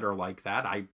relationships that are like that.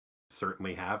 I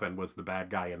certainly have, and was the bad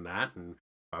guy in that, and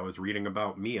if I was reading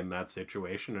about me in that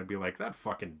situation, I'd be like, that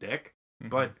fucking dick.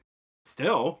 Mm-hmm. But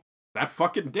still, that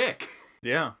fucking dick.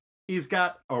 Yeah. He's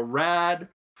got a rad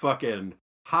fucking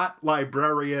hot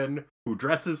librarian who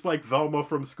dresses like Velma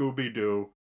from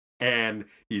Scooby-Doo, and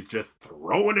he's just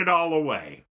throwing it all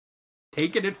away.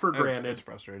 Taking it for granted. It's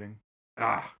frustrating.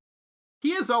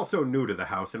 He is also new to the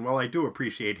house, and while I do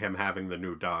appreciate him having the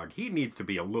new dog, he needs to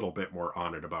be a little bit more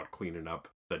on it about cleaning up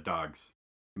the dog's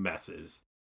messes.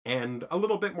 And a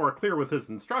little bit more clear with his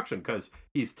instruction, because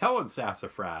he's telling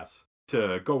Sassafras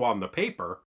to go on the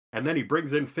paper, and then he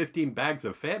brings in 15 bags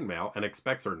of fan mail and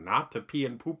expects her not to pee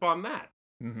and poop on that.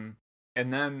 Mm-hmm.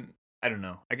 And then, I don't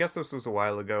know, I guess this was a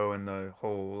while ago, and the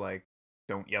whole, like,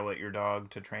 don't yell at your dog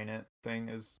to train it thing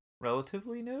is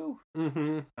relatively new.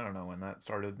 Mm-hmm. I don't know when that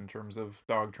started in terms of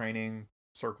dog training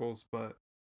circles, but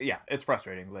Yeah, it's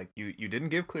frustrating. Like, you didn't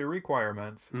give clear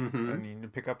requirements, Mm-hmm. and you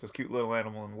pick up this cute little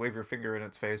animal and wave your finger in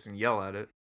its face and yell at it.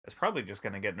 It's probably just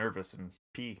going to get nervous and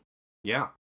pee. Yeah.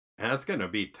 And it's going to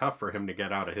be tough for him to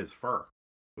get out of his fur,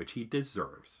 which he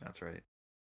deserves. That's right.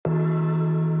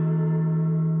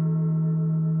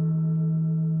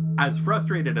 As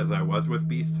frustrated as I was with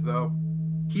Beast, though,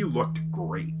 he looked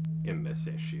great in this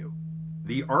issue.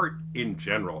 The art in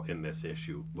general in this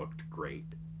issue looked great.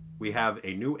 We have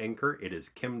a new inker. It is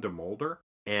Kim DeMolder,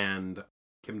 and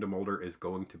Kim DeMolder is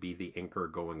going to be the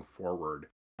inker going forward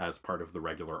as part of the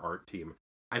regular art team.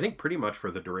 I think pretty much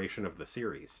for the duration of the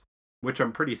series, which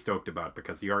I'm pretty stoked about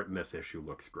because the art in this issue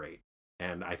looks great.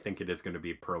 And I think it is going to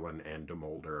be Perlin and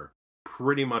DeMolder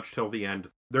pretty much till the end.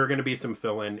 There are going to be some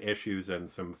fill-in issues and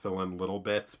some fill-in little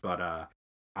bits, but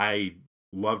I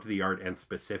loved the art, and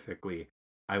specifically,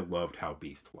 I loved how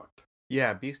Beast looked.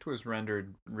 Yeah, Beast was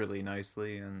rendered really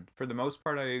nicely, and for the most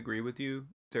part, I agree with you.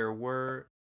 There were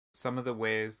some of the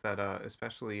ways that,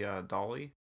 especially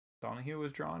Dolly Donahue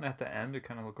was drawn at the end. It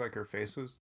kind of looked like her face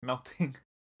was melting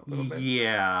a little bit.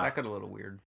 Yeah. That got a little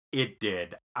weird. It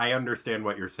did. I understand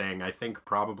what you're saying. I think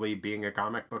probably being a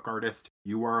comic book artist,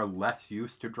 you are less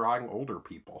used to drawing older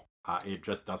people. It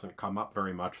just doesn't come up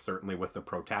very much, certainly with the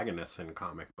protagonists in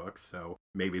comic books, so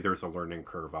maybe there's a learning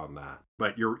curve on that.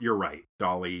 But you're right.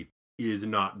 Dolly is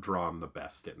not drawn the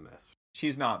best in this.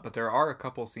 She's not, but there are a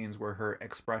couple scenes where her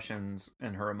expressions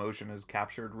and her emotion is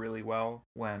captured really well.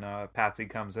 When Patsy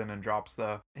comes in and drops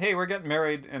the, hey, we're getting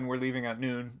married and we're leaving at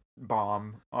noon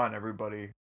bomb on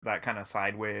everybody. That kind of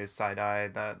sideways side eye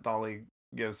that Dolly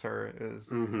gives her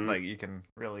is like, you can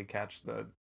really catch the,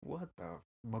 what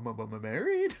the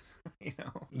married? You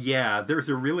know? Yeah, there's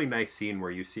a really nice scene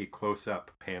where you see close-up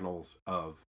panels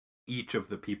of each of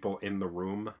the people in the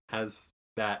room as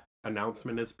that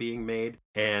announcement is being made,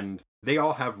 and they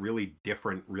all have really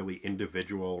different, really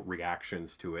individual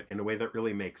reactions to it in a way that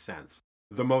really makes sense.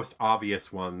 The most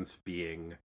obvious ones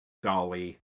being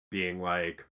Dolly being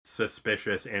like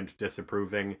suspicious and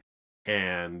disapproving,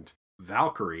 and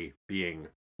Valkyrie being,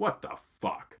 what the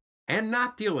fuck? And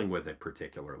not dealing with it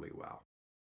particularly well.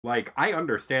 Like, I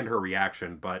understand her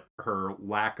reaction, but her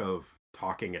lack of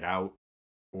talking it out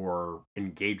or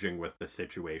engaging with the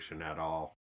situation at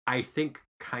all, I think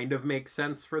kind of makes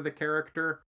sense for the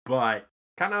character, but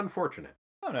kind of unfortunate.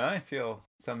 I don't know, I feel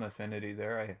some affinity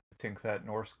there. I think that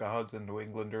Norse gods and New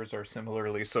Englanders are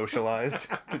similarly socialized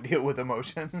to deal with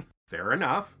emotion. Fair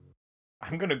enough.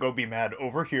 I'm gonna go be mad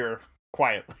over here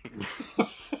quietly.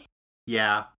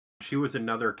 Yeah, she was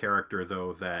another character,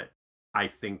 though, that I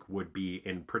think would be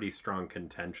in pretty strong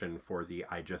contention for the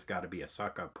I Just Gotta Be a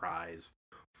Sucker prize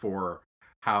for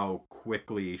how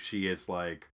quickly she is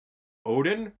like,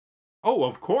 Odin? Oh,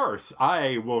 of course.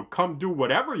 I will come do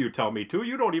whatever you tell me to.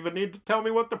 You don't even need to tell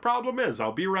me what the problem is.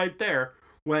 I'll be right there.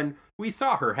 When we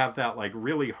saw her have that like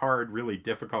really hard, really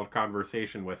difficult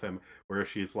conversation with him where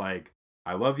she's like,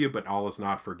 I love you, but all is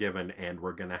not forgiven, and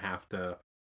we're going to have to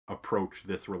approach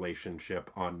this relationship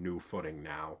on new footing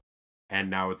now. And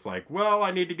now it's like, well,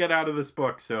 I need to get out of this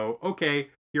book, so okay,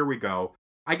 here we go.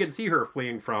 I can see her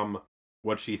fleeing from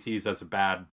what she sees as a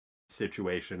bad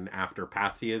situation after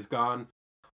Patsy is gone,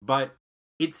 but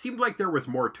it seemed like there was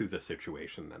more to the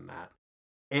situation than that.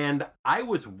 And I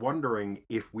was wondering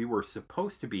if we were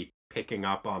supposed to be picking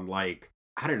up on, like,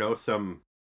 I don't know, some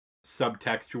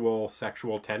subtextual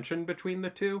sexual tension between the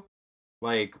two.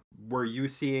 Like, were you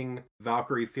seeing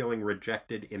Valkyrie feeling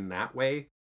rejected in that way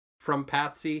from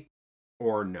Patsy,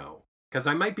 or no? Because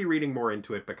I might be reading more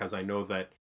into it, because I know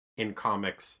that in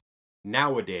comics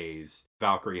nowadays,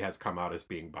 Valkyrie has come out as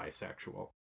being bisexual.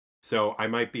 So I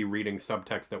might be reading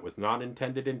subtext that was not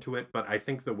intended into it, but I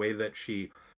think the way that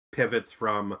she pivots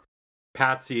from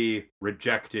Patsy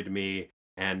rejected me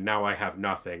and now I have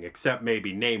nothing except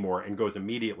maybe Namor, and goes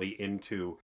immediately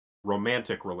into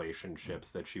romantic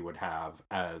relationships that she would have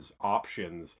as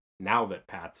options now that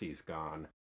Patsy's gone.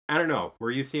 I don't know.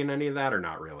 Were you seeing any of that or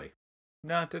not really?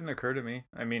 No, it didn't occur to me.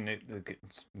 I mean, it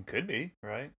could be,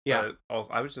 right? Yeah. But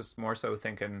also, I was just more so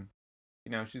thinking,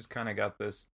 you know, she's kind of got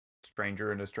this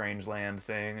stranger in a strange land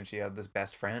thing, and she had this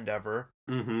best friend ever.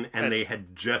 Mm-hmm. And they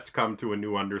had just come to a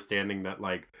new understanding that,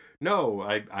 like, no,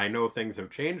 I know things have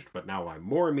changed, but now I'm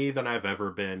more me than I've ever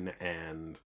been,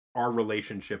 and our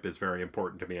relationship is very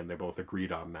important to me, and they both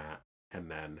agreed on that.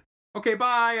 And then, okay,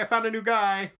 bye, I found a new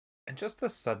guy. And just the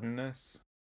suddenness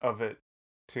of it,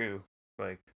 too.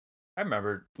 Like, I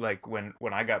remember, like, when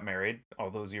I got married all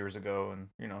those years ago, and,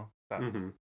 you know, that,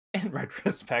 in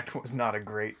retrospect, was not a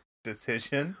great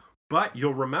decision. But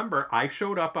you'll remember, I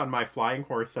showed up on my flying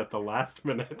horse at the last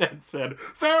minute and said,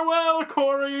 "Farewell,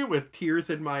 Corey," with tears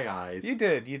in my eyes. You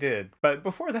did. But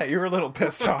before that, you were a little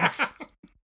pissed off.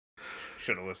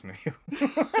 Should have listened to you.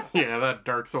 Yeah, that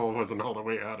dark soul wasn't all the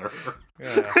way out of her.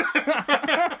 Yeah.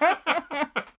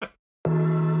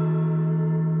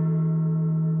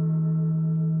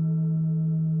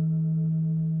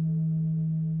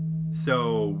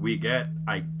 So we get,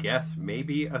 I guess,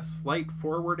 maybe a slight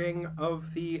forwarding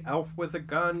of the elf with a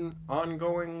gun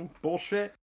ongoing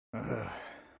bullshit.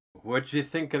 What'd you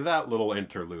think of that little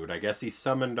interlude? I guess he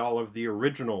summoned all of the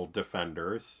original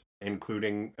Defenders,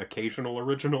 including occasional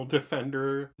original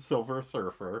Defender Silver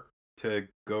Surfer, to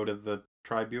go to the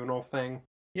tribunal thing.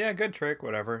 Yeah, good trick,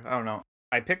 whatever. I don't know.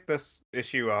 I picked this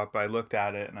issue up, I looked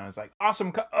at it, and I was like,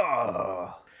 awesome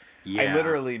yeah. I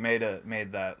literally made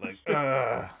that, like,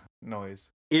 noise.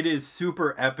 It is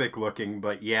super epic looking,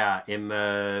 but yeah, in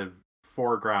the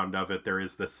foreground of it, there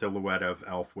is the silhouette of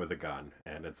Elf with a gun,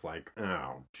 and it's like,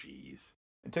 oh, jeez.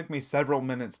 It took me several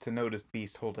minutes to notice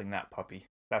Beast holding that puppy.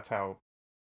 That's how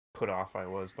put off I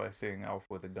was by seeing Elf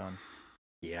with a gun.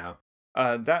 Yeah.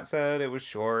 That said, it was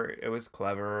short, it was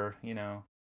clever, you know.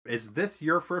 Is this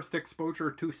your first exposure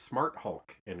to Smart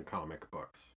Hulk in comic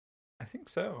books? I think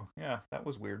so, yeah, that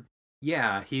was weird.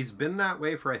 Yeah, he's been that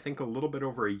way for, I think, a little bit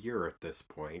over a year at this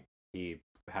point. He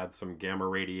had some gamma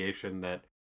radiation that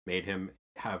made him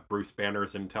have Bruce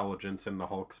Banner's intelligence in the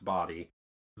Hulk's body.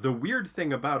 The weird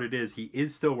thing about it is he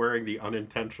is still wearing the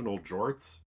unintentional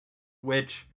jorts,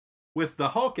 which, with the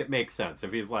Hulk, it makes sense.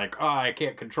 If he's like, I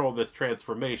can't control this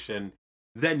transformation,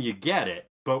 then you get it.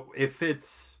 But if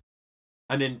it's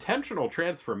an intentional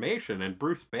transformation, and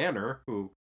Bruce Banner,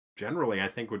 who generally I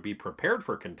think would be prepared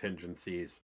for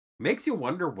contingencies, makes you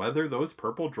wonder whether those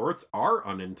purple jorts are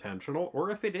unintentional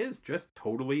or if it is just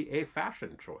totally a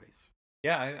fashion choice.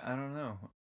 Yeah, I don't know.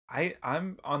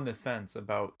 I'm on the fence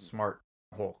about Smart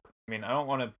Hulk. I mean, I don't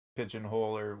want to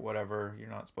pigeonhole or whatever.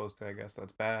 You're not supposed to, I guess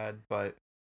that's bad. But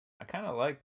I kind of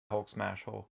like Hulk Smash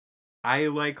Hulk. I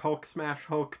like Hulk Smash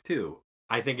Hulk too.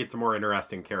 I think it's a more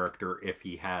interesting character if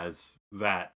he has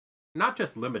that, not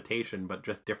just limitation, but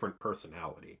just different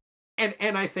personality.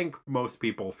 And I think most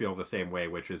people feel the same way,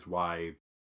 which is why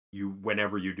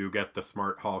whenever you do get the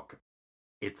Smart Hulk,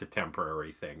 it's a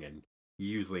temporary thing, and you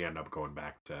usually end up going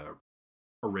back to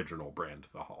original brand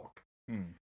the Hulk.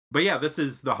 But yeah, this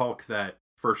is the Hulk that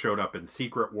first showed up in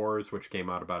Secret Wars, which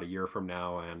came out about a year from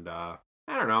now, and I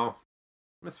don't know,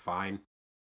 it's fine.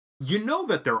 You know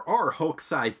that there are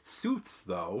Hulk-sized suits,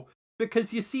 though,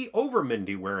 because you see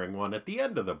Overmindy wearing one at the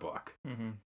end of the book.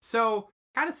 Mm-hmm. So,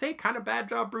 kind of bad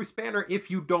job, Bruce Banner,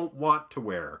 if you don't want to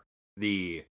wear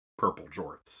the purple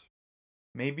jorts.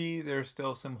 Maybe there's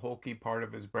still some hulky part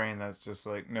of his brain that's just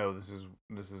like, no, this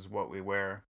is what we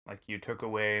wear. Like, you took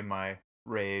away my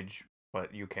rage,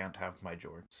 but you can't have my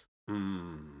jorts.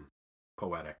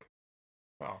 Poetic.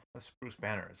 Well, this Bruce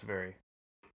Banner is very,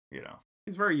 you know.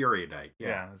 He's very erudite.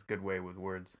 Yeah, it's a good way with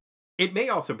words. It may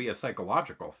also be a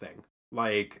psychological thing.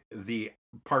 Like, the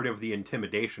part of the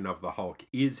intimidation of the Hulk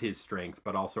is his strength,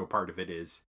 but also part of it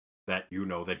is that you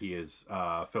know that he is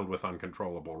filled with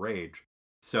uncontrollable rage.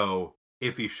 So,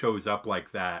 if he shows up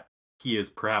like that, he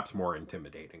is perhaps more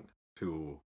intimidating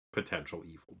to potential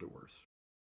evildoers.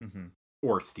 Mm-hmm.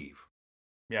 Or Steve.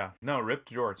 Yeah, no,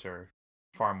 ripped jorts are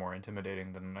far more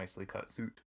intimidating than a nicely cut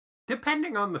suit.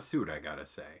 Depending on the suit, I gotta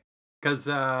say. Because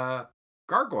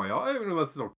Gargoyle, I mean,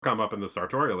 this will come up in the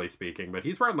sartorially speaking, but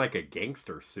he's wearing like a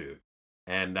gangster suit.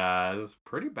 And it's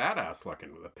pretty badass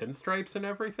looking with the pinstripes and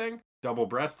everything.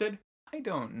 Double-breasted. I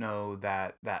don't know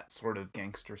that sort of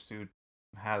gangster suit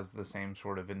has the same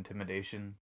sort of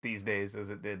intimidation these days as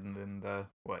it did in the,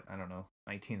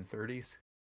 1930s?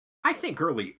 I think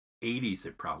early 80s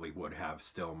it probably would have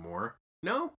still more.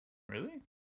 No? Really?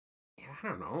 Yeah, I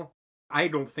don't know. I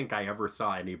don't think I ever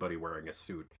saw anybody wearing a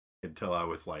suit until I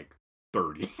was like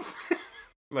 30.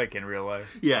 Like in real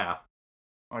life? Yeah.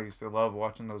 I used to love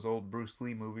watching those old Bruce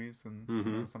Lee movies, and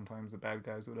you know, sometimes the bad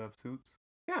guys would have suits.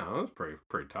 Yeah, that was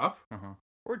pretty tough.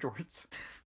 Or jorts.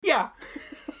 Yeah.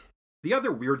 The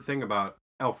other weird thing about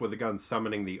Elf with a Gun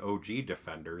summoning the OG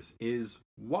Defenders is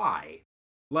why?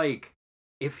 Like,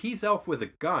 if he's Elf with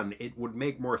a Gun, it would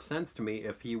make more sense to me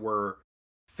if he were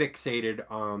fixated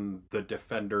on the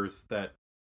Defenders that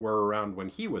were around when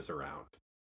he was around.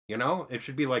 You know? It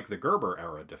should be like the Gerber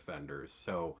era Defenders.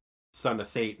 So, Son of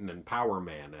Satan and Power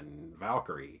Man and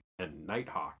Valkyrie and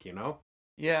Nighthawk, you know?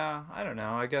 Yeah, I don't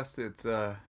know. I guess it's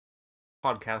a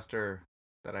podcaster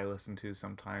that I listen to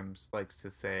sometimes likes to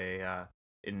say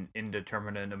an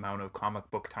indeterminate amount of comic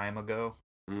book time ago.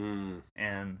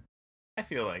 And I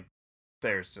feel like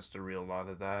there's just a real lot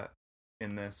of that.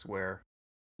 in this where,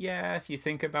 yeah, if you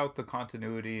think about the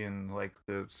continuity and like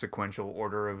the sequential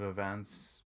order of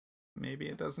events, maybe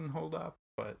it doesn't hold up.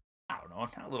 But I don't know.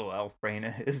 That little elf brain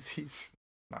of his, he's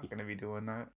not going to be doing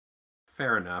that.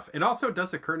 Fair enough. It also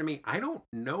does occur to me, I don't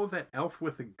know that Elf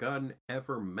with a Gun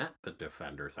ever met the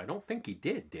Defenders. I don't think he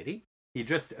did he? He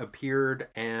just appeared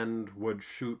and would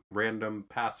shoot random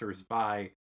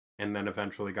passers-by and then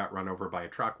eventually got run over by a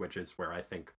truck, which is where I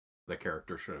think the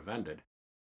character should have ended.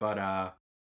 But,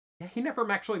 yeah, he never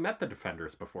actually met the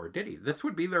Defenders before, did he? This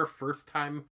would be their first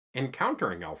time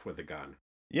encountering Elf with a Gun.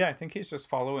 Yeah, I think he's just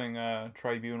following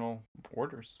tribunal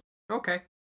orders. Okay.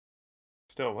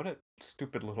 Still, what a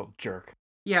stupid little jerk.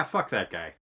 Yeah, fuck that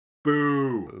guy.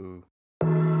 Boo.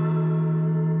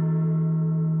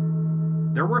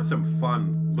 There were some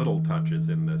fun little touches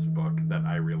in this book that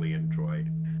I really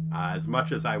enjoyed. As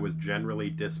much as I was generally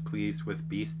displeased with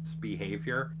Beast's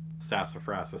behavior,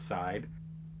 Sassafras aside,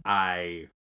 I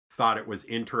thought it was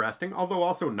interesting, although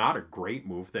also not a great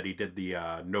move that he did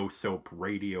the no soap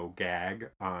radio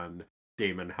gag on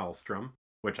Damon Hellstrom,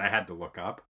 which I had to look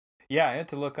up. Yeah, I had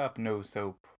to look up No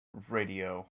Soap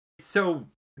Radio. So,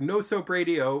 No Soap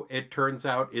Radio, it turns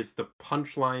out, is the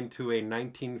punchline to a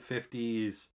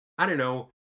 1950s, I don't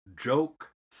know,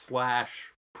 joke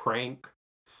 / prank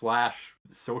 /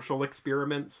 social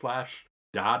experiment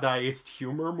 / Dadaist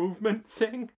humor movement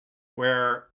thing,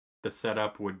 where the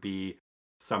setup would be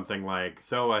something like,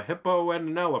 so a hippo and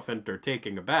an elephant are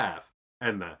taking a bath,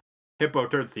 and the hippo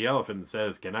turns to the elephant and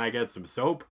says, can I get some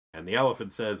soap? And the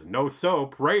elephant says, no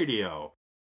soap, radio.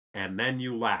 And then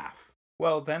you laugh.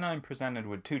 Well, then I'm presented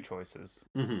with two choices.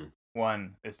 Mm-hmm.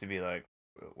 One is to be like,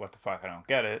 what the fuck, I don't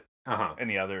get it. Uh-huh. And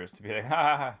the other is to be like, ha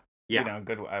ha ha. Yeah. You know,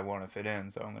 good, I want to fit in,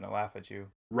 so I'm going to laugh at you.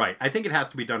 Right. I think it has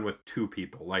to be done with two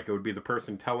people. Like, it would be the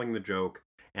person telling the joke,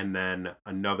 and then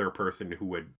another person who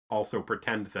would also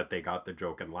pretend that they got the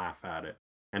joke and laugh at it.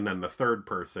 And then the third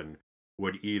person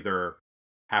would either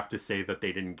have to say that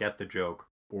they didn't get the joke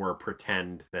or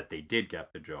pretend that they did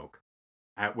get the joke.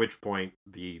 At which point,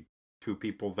 the two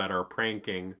people that are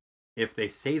pranking, if they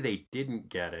say they didn't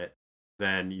get it,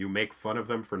 then you make fun of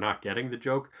them for not getting the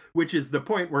joke, which is the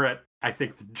point where I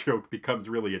think the joke becomes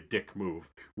really a dick move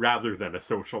rather than a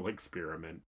social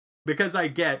experiment. Because I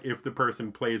get if the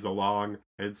person plays along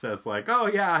and says like, oh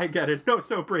yeah, I get it, no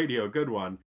soap radio, good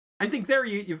one. I think there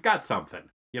you've got something,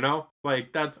 you know?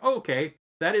 Like, that's okay.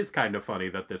 That is kind of funny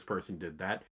that this person did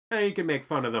that. And you can make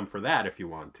fun of them for that if you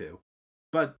want to.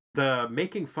 But the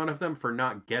making fun of them for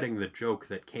not getting the joke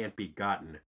that can't be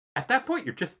gotten, at that point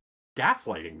you're just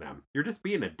gaslighting them. You're just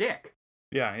being a dick.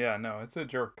 Yeah, no, it's a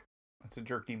jerk. It's a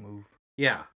jerky move.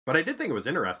 Yeah, but I did think it was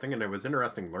interesting, and it was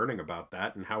interesting learning about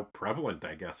that and how prevalent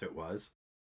I guess it was.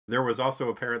 There was also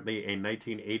apparently a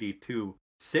 1982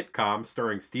 sitcom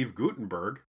starring Steve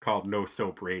Guttenberg called No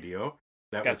Soap Radio.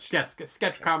 That was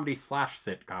sketch comedy /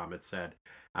 sitcom, it said.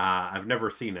 I've never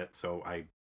seen it, so I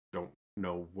don't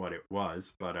know what it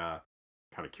was, but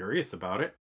kind of curious about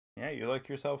it. Yeah, you like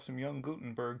yourself some young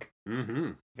Guttenberg.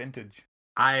 Mm-hmm. Vintage.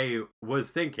 I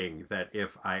was thinking that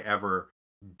if I ever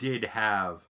did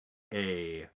have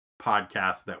a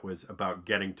podcast that was about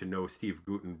getting to know Steve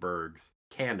Guttenberg's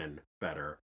canon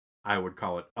better, I would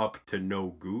call it Up to No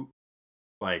Goot.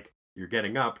 Like, you're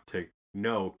getting up to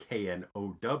know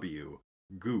K-N-O-W,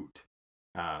 Goot.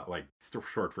 Like,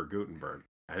 short for Gutenberg.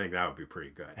 I think that would be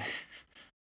pretty good.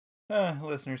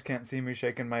 Listeners can't see me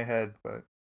shaking my head, but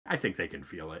I think they can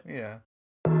feel it. Yeah.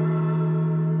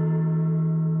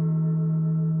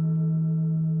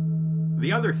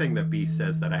 The other thing that Beast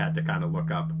says that I had to kind of look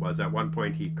up was at one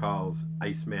point he calls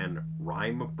Iceman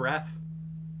Rhyme Breath.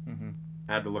 Mm-hmm.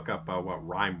 I had to look up what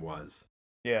rhyme was.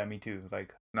 Yeah, me too.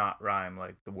 Like, not rhyme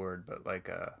like the word, but like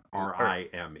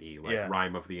R-I-M-E, like yeah.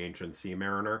 Rhyme of the Ancient Sea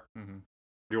Mariner. Mm-hmm.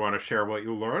 Do you want to share what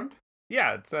you learned?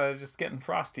 Yeah, it's just getting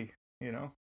frosty, you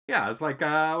know? Yeah, it's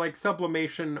like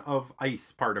sublimation of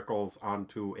ice particles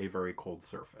onto a very cold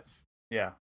surface.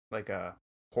 Yeah, like a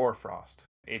hoarfrost.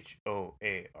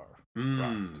 H-O-A-R.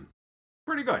 Frost.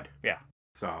 Pretty good. Yeah.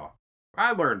 So,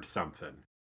 I learned something.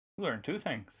 You learned two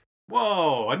things.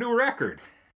 Whoa, a new record.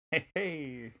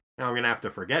 Hey. Now I'm going to have to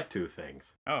forget two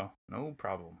things. Oh, no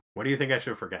problem. What do you think I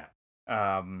should forget?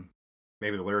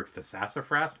 Maybe the lyrics to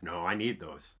Sassafras? No, I need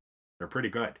those. They're pretty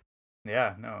good.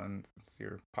 Yeah, no, and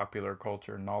your popular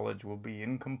culture knowledge will be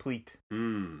incomplete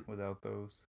without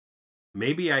those.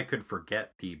 Maybe I could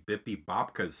forget the Bippy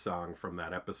Bopka's song from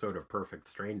that episode of Perfect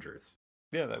Strangers.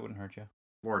 Yeah, that wouldn't hurt you.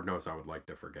 Lord knows I would like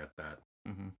to forget that.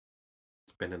 Mm-hmm.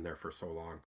 It's been in there for so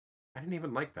long. I didn't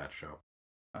even like that show.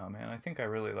 Oh, man, I think I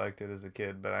really liked it as a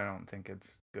kid, but I don't think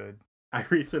it's good. I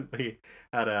recently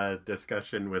had a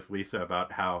discussion with Lisa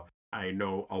about how I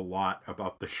know a lot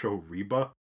about the show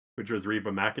Reba, which was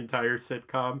Reba McEntire's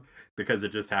sitcom, because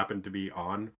it just happened to be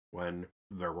on when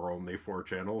there were only 4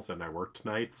 channels and I worked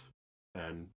nights.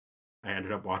 And I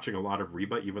ended up watching a lot of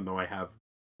Reba, even though I have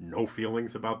no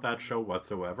feelings about that show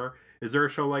whatsoever. Is there a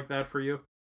show like that for you?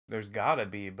 There's gotta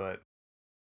be, but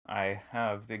I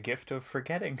have the gift of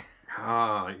forgetting.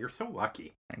 You're so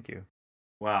lucky. Thank you.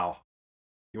 Wow.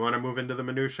 You want to move into the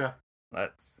minutia?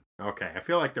 Let's. Okay, I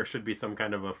feel like there should be some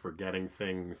kind of a forgetting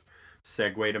things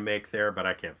segue to make there, but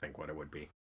I can't think what it would be.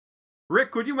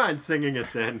 Rick, would you mind singing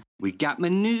us in? We got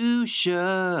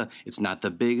minutia. It's not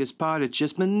the biggest part, it's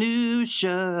just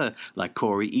minutia. Like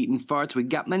Corey eating farts, we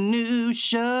got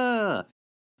minutia.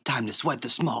 Time to sweat the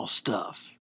small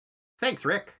stuff. Thanks,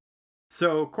 Rick.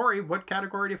 So, Corey, what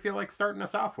category do you feel like starting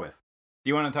us off with? Do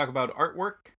you want to talk about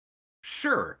artwork?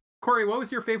 Sure. Corey, what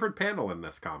was your favorite panel in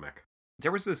this comic?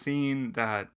 There was a scene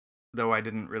that, though I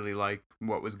didn't really like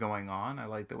what was going on, I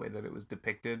liked the way that it was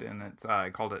depicted, and it's I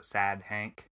called it Sad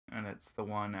Hank, and it's the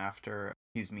one after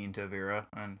he's mean to Vera,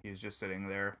 and he's just sitting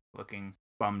there looking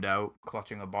bummed out,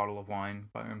 clutching a bottle of wine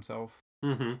by himself.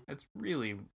 Mm-hmm. It's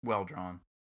really well drawn.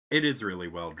 It is really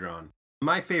well drawn.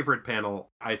 My favorite panel,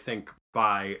 I think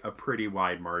by a pretty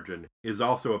wide margin, is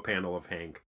also a panel of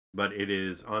Hank, but it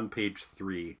is on page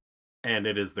 3, and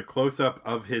it is the close-up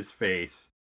of his face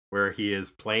where he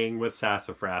is playing with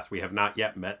Sassafras. We have not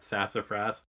yet met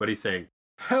Sassafras, but he's saying,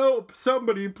 "Help!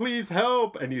 Somebody please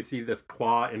help!" And you see this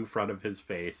claw in front of his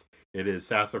face. It is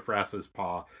Sassafras's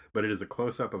paw, but it is a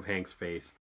close-up of Hank's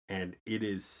face, and it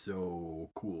is so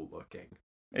cool looking.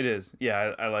 It is.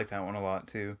 Yeah, I like that one a lot,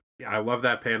 too. I love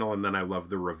that panel, and then I love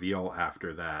the reveal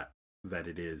after that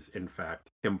it is, in fact,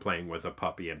 him playing with a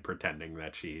puppy and pretending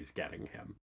that she's getting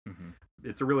him. Mm-hmm.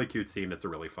 It's a really cute scene. It's a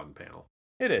really fun panel.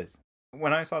 It is.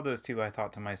 When I saw those two, I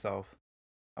thought to myself,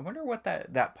 I wonder what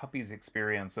that puppy's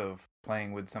experience of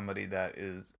playing with somebody that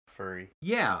is furry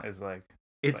is like.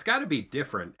 It's got to be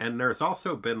different. And there's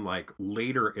also been like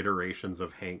later iterations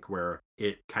of Hank where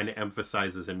it kind of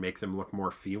emphasizes and makes him look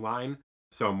more feline.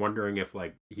 So I'm wondering if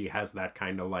like he has that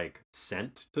kind of like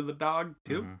scent to the dog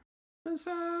too. Mm-hmm. It's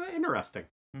interesting.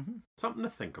 Mm-hmm. Something to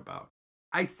think about.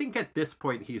 I think at this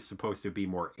point he's supposed to be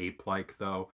more ape-like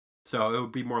though. So it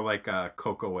would be more like a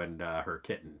Coco and her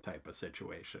kitten type of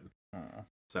situation. Aww.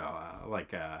 So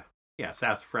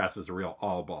Sassafras is a real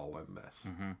all ball in this.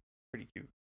 Mm-hmm. Pretty cute.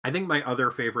 I think my other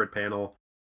favorite panel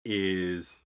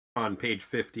is on page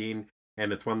 15,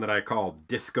 and it's one that I call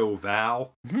Disco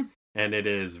Val. Mm-hmm. And it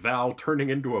is Val turning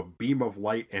into a beam of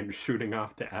light and shooting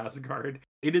off to Asgard.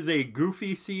 It is a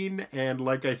goofy scene, and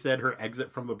like I said, her exit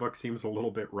from the book seems a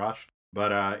little bit rushed.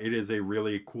 But it is a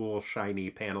really cool, shiny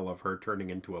panel of her turning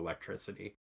into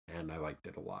electricity. And I liked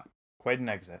it a lot. Quite an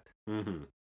exit. Mm-hmm.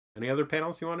 Any other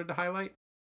panels you wanted to highlight?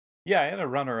 Yeah, I had a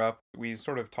runner-up. We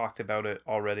sort of talked about it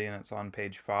already, and it's on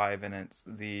page 5, and it's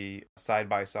the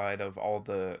side-by-side of all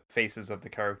the faces of the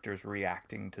characters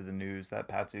reacting to the news that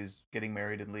Patsy's getting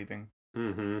married and leaving.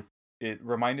 Mm-hmm. It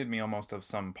reminded me almost of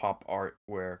some pop art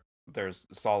where there's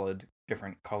solid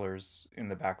different colors in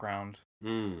the background.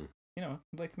 Mm. You know,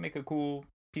 like make a cool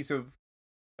piece of,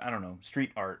 I don't know,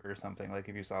 street art or something, like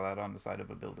if you saw that on the side of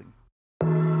a building.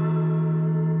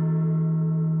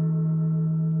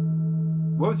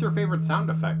 What was your favorite sound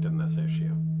effect in this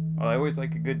issue? Well, I always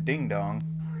like a good ding-dong.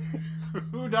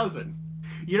 Who doesn't?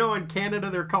 You know, in Canada,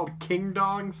 they're called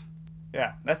king-dongs.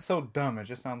 Yeah, that's so dumb. It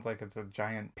just sounds like it's a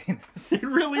giant penis. It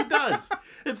really does.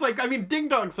 It's like, I mean,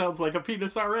 ding-dong sounds like a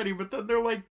penis already, but then they're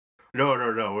like, no,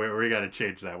 we gotta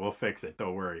change that. We'll fix it.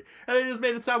 Don't worry. And they just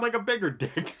made it sound like a bigger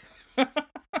dick. I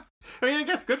mean, I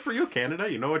guess good for you, Canada.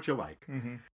 You know what you like.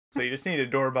 Mm-hmm. So you just need a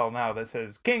doorbell now that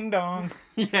says King Dong.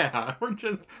 Yeah, we're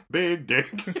just big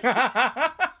dick.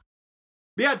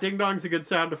 Yeah, ding dong's a good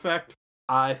sound effect.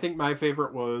 I think my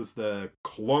favorite was the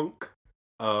clunk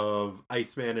of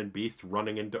Iceman and Beast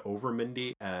running into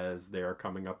Overmindy as they are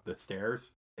coming up the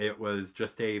stairs. It was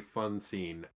just a fun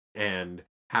scene, and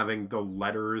having the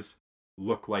letters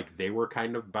look like they were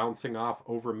kind of bouncing off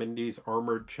Overmindy's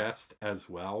armored chest as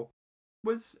well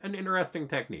was an interesting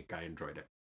technique. I enjoyed it.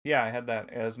 Yeah, I had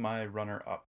that as my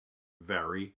runner-up.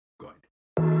 Very good.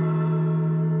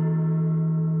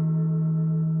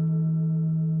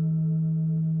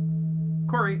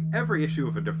 Corey, every issue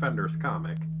of a Defenders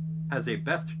comic has a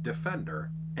best defender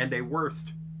and a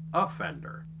worst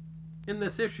offender. In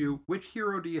this issue, which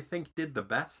hero do you think did the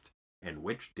best and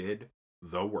which did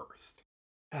the worst?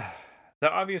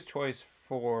 The obvious choice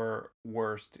for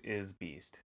worst is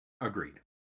Beast. Agreed.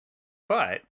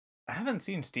 But I haven't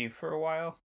seen Steve for a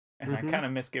while, and I kind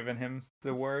of miss giving him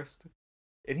the worst.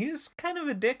 And he's kind of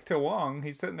a dick to Wong.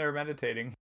 He's sitting there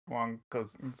meditating. Wong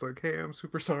goes, it's like, hey, I'm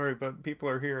super sorry, but people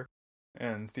are here.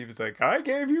 And Steve is like, I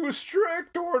gave you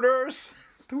strict orders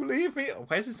to leave me.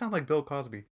 Why does it sound like Bill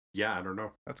Cosby? Yeah, I don't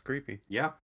know. That's creepy.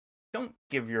 Yeah. Don't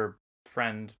give your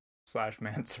friend /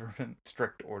 manservant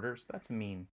strict orders. That's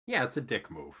mean. Yeah, it's a dick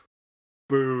move.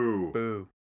 Boo. Boo.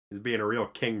 He's being a real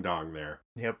king dong there.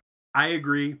 Yep. I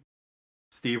agree.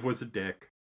 Steve was a dick.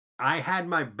 I had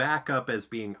my backup as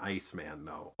being Iceman,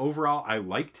 though. Overall, I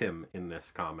liked him in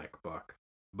this comic book.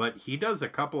 But he does a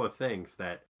couple of things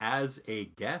that, as a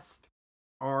guest,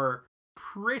 are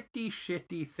pretty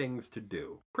shitty things to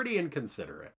do. Pretty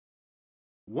inconsiderate.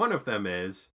 One of them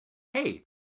is, hey,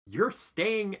 you're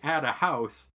staying at a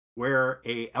house where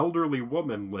a elderly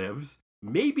woman lives.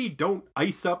 Maybe don't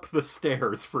ice up the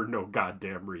stairs for no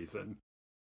goddamn reason.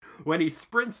 When he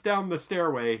sprints down the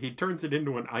stairway, he turns it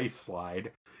into an ice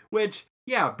slide, which,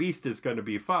 yeah, Beast is going to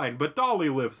be fine, but Dolly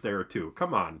lives there too.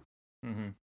 Come on. Mm-hmm.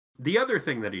 The other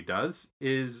thing that he does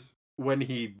is when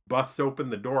he busts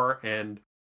open the door and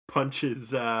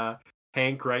punches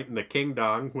Hank right in the king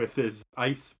dong with his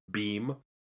ice beam,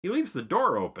 he leaves the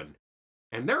door open,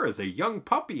 and there is a young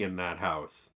puppy in that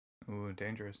house. Ooh,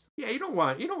 dangerous. Yeah, you don't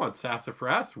want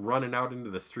Sassafras running out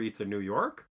into the streets of New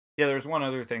York. Yeah, there's one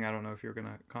other thing. I don't know if you're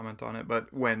gonna comment on it,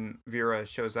 but when Vera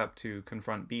shows up to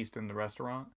confront Beast in the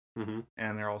restaurant, mm-hmm.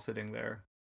 and they're all sitting there,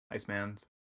 Iceman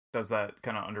does that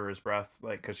kind of under his breath,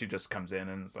 like, because she just comes in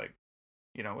and is like,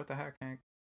 you know, what the heck, Hank?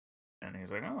 And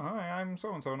he's like, oh, hi, I'm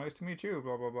so-and-so, nice to meet you,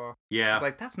 blah, blah, blah. Yeah. It's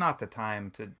like, that's not the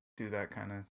time to do that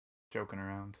kind of joking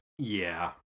around.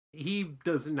 Yeah. He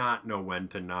does not know when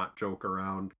to not joke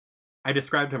around. I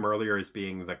described him earlier as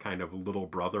being the kind of little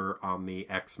brother on the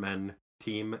X-Men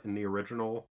team in the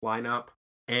original lineup.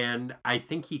 And I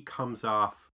think he comes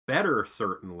off better,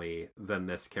 certainly, than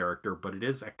this character, but it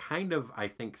is a kind of, I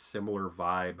think, similar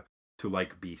vibe to,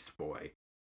 like, Beast Boy,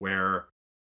 where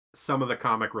some of the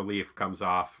comic relief comes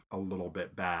off a little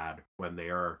bit bad when they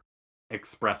are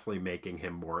expressly making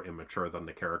him more immature than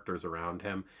the characters around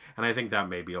him. And I think that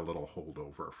may be a little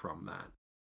holdover from that.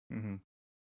 Mm-hmm.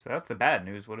 So that's the bad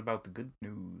news. What about the good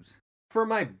news? For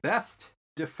my best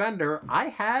defender, I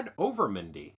had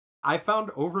Overmindy. I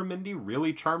found Overmindy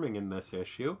really charming in this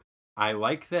issue. I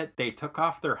like that they took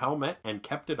off their helmet and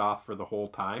kept it off for the whole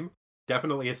time.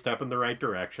 Definitely a step in the right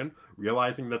direction.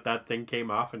 Realizing that thing came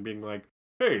off and being like,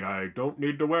 hey, I don't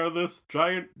need to wear this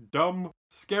giant, dumb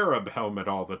scarab helmet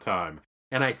all the time.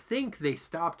 And I think they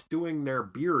stopped doing their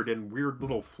beard in weird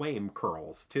little flame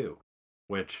curls, too.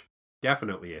 Which,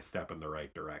 definitely a step in the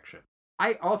right direction.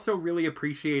 I also really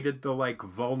appreciated the, like,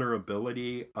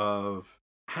 vulnerability of,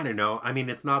 I don't know, I mean,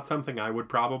 it's not something I would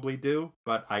probably do,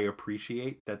 but I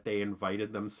appreciate that they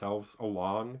invited themselves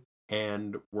along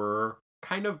and were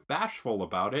kind of bashful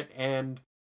about it and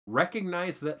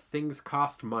recognize that things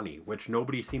cost money, which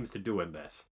nobody seems to do in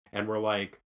this. And we're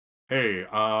like, hey,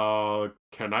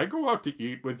 can I go out to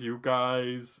eat with you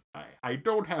guys? I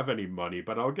don't have any money,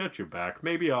 but I'll get you back.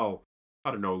 Maybe I'll,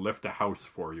 I don't know, lift a house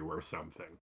for you or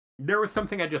something. There was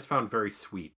something I just found very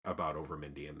sweet about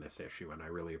Overmindy in this issue, and I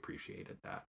really appreciated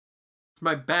that. It's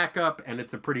my backup, and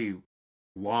it's a pretty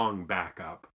long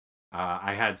backup.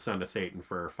 I had Son of Satan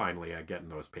for finally getting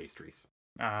those pastries.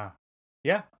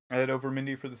 Yeah, I had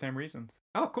Overmindy for the same reasons.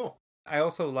 Oh, cool. I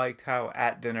also liked how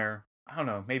at dinner, I don't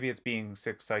know, maybe it's being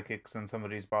 6 psychics and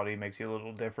somebody's body makes you a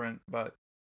little different, but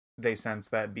they sense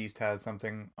that Beast has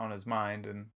something on his mind,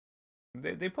 and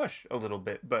they push a little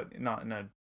bit, but not in a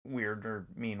weird or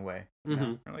mean way. You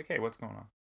know? They're like, hey, what's going on?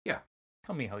 Yeah.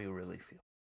 Tell me how you really feel.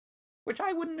 Which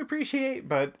I wouldn't appreciate,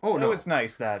 but no, it's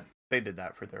nice that they did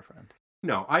that for their friend.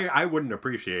 No, I wouldn't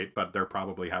appreciate, but there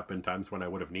probably have been times when I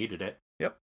would have needed it.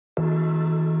 Yep.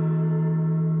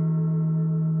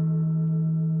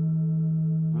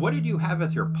 What did you have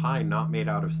as your pie not made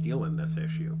out of steel in this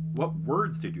issue? What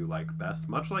words did you like best,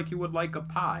 much like you would like a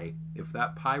pie if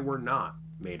that pie were not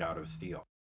made out of steel?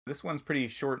 This one's pretty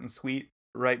short and sweet.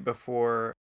 Right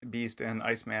before Beast and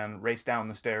Iceman race down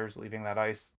the stairs, leaving that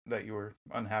ice that you were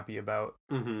unhappy about.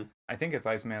 Mm-hmm. I think it's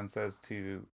Iceman says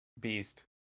to Beast,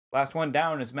 last one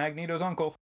down is Magneto's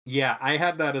uncle. Yeah, I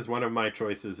had that as one of my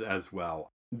choices as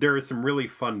well. There is some really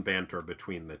fun banter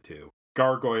between the two.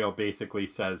 Gargoyle basically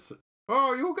says,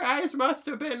 oh, you guys must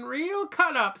have been real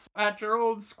cut-ups at your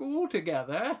old school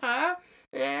together, huh?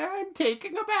 Yeah, I'm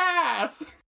taking a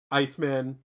bath.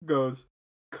 Iceman goes,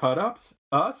 cut-ups?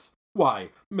 Us? Why,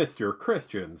 Mr.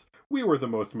 Christians, we were the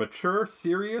most mature,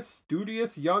 serious,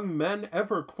 studious young men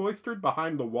ever cloistered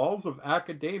behind the walls of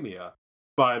academia.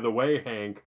 By the way,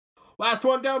 Hank, last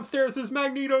one downstairs is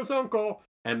Magneto's uncle.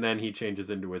 And then he changes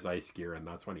into his ice gear, and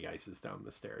that's when he ices down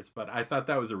the stairs. But I thought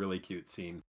that was a really cute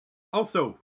scene.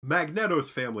 Also, Magneto's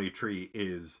family tree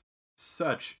is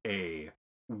such a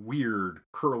weird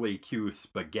curly Q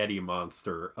spaghetti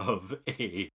monster of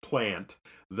a plant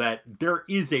that there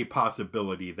is a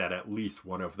possibility that at least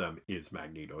one of them is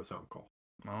Magneto's uncle.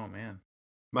 Oh, man.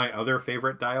 My other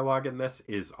favorite dialogue in this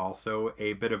is also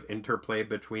a bit of interplay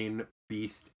between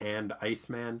Beast and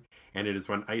Iceman, and it is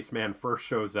when Iceman first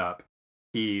shows up,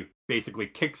 he basically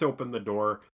kicks open the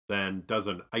door, then does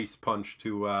an ice punch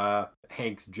to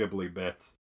Hank's Ghibli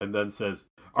bits, and then says,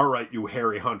 "All right, you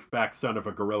hairy hunchback son of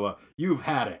a gorilla, you've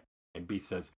had it." And Beast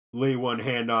says, "Lay one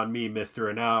hand on me, mister,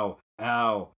 and ow.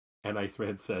 And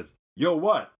Iceman says, "Yo,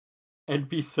 what?" And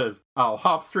Beast says, "I'll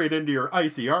hop straight into your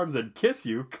icy arms and kiss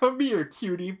you. Come here,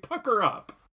 cutie, pucker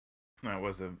up." That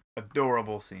was an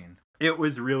adorable scene. It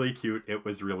was really cute. It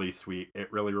was really sweet.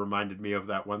 It really reminded me of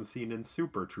that one scene in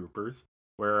Super Troopers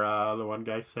where the one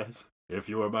guy says, "If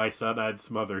you were my son, I'd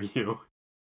smother you."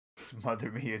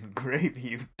 Smother me in gravy,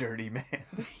 you dirty man.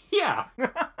 Yeah.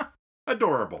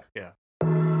 Adorable. Yeah.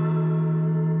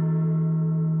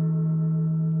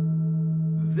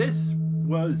 This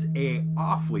was a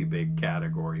awfully big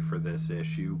category for this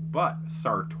issue, but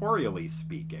sartorially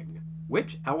speaking,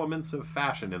 which elements of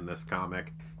fashion in this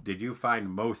comic did you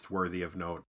find most worthy of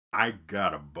note? I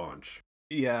got a bunch.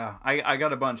 Yeah, I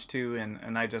got a bunch too,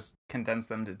 and I just condensed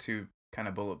them to 2 kind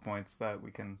of bullet points that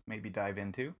we can maybe dive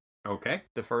into. Okay.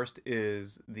 The first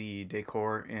is the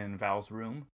decor in Val's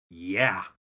room. Yeah.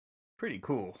 Pretty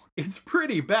cool. It's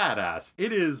pretty badass.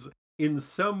 It is, in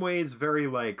some ways, very,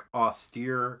 like,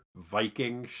 austere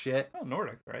Viking shit. Oh,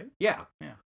 Nordic, right? Yeah.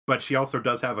 Yeah. But she also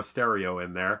does have a stereo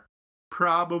in there.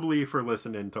 Probably for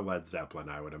listening to Led Zeppelin,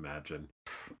 I would imagine.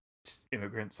 Just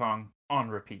immigrant song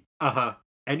on repeat. Uh-huh.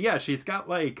 And yeah, she's got,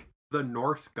 like, the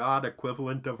Norse god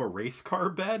equivalent of a race car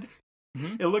bed.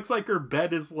 Mm-hmm. It looks like her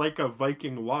bed is like a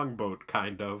Viking longboat,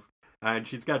 kind of. And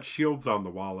she's got shields on the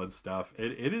wall and stuff.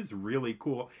 It is really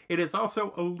cool. It is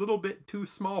also a little bit too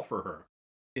small for her.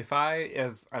 If I,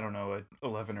 as, I don't know, an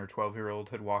 11 or 12-year-old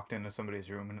had walked into somebody's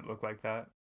room and it looked like that,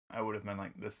 I would have been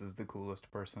like, this is the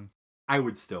coolest person. I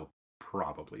would still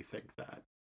probably think that.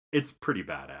 It's pretty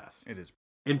badass. It is.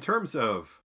 In terms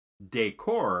of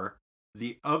decor,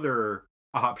 the other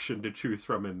option to choose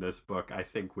from in this book, I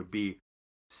think, would be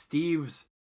Steve's,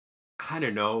 I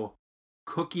don't know,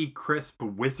 cookie crisp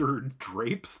wizard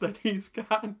drapes that he's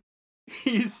got.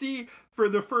 You see, for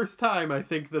the first time, I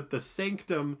think that the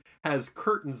sanctum has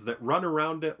curtains that run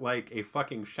around it like a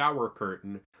fucking shower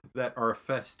curtain that are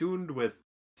festooned with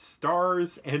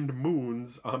stars and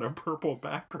moons on a purple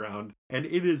background, and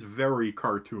it is very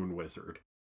cartoon wizard.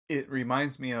 It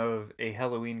reminds me of a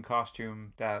Halloween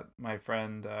costume that my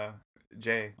friend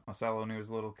Jay Ocello, when he was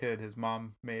a little kid, his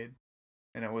mom made.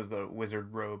 And it was a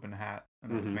wizard robe and hat,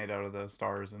 and it was made out of the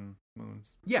stars and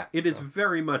moons. Yeah, it is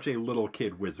very much a little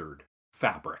kid wizard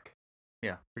fabric.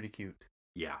 Yeah, pretty cute.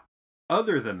 Yeah.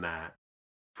 Other than that,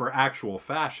 for actual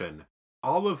fashion,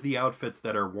 all of the outfits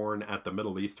that are worn at the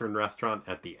Middle Eastern restaurant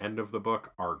at the end of the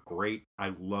book are great. I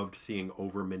loved seeing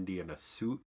Overmindy in a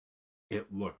suit.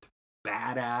 It looked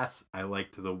badass. I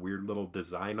liked the weird little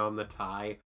design on the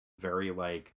tie. Very,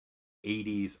 like,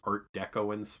 80s Art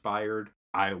Deco inspired.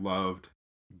 I loved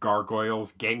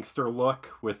Gargoyle's gangster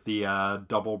look with the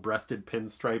double-breasted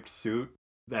pinstriped suit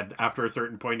that after a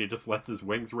certain point he just lets his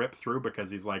wings rip through because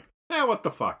he's like, what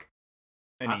the fuck?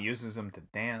 And he uses them to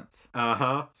dance.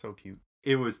 Uh-huh. So cute.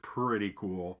 It was pretty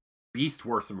cool. Beast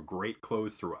wore some great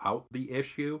clothes throughout the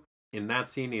issue. In that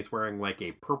scene, he's wearing like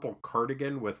a purple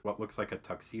cardigan with what looks like a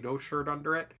tuxedo shirt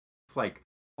under it. It's like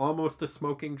almost a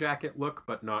smoking jacket look,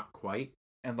 but not quite.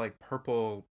 And like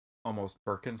purple, almost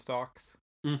Birkenstocks.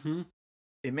 Mm-hmm.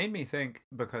 It made me think,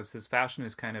 because his fashion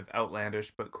is kind of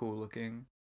outlandish but cool looking,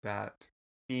 that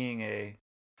being a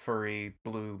furry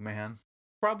blue man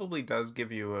probably does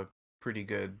give you a pretty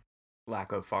good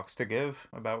lack of fucks to give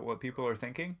about what people are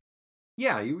thinking.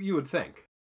 Yeah, you would think.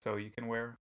 So you can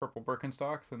wear purple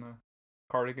Birkenstocks and a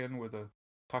cardigan with a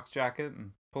tux jacket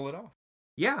and pull it off.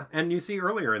 Yeah, and you see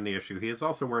earlier in the issue, he is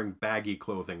also wearing baggy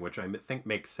clothing, which I think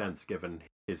makes sense given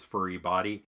his furry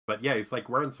body. But yeah, he's like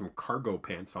wearing some cargo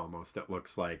pants almost, it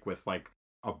looks like, with like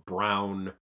a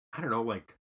brown, I don't know,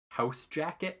 like house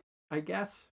jacket, I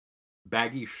guess.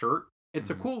 Baggy shirt. It's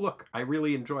a cool look. I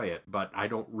really enjoy it, but I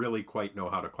don't really quite know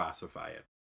how to classify it.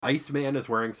 Iceman is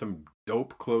wearing some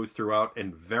dope clothes throughout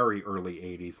and very early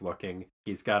 80s looking.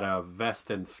 He's got a vest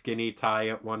and skinny tie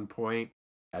at one point.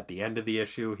 At the end of the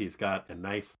issue, he's got a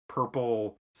nice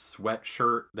purple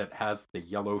sweatshirt that has the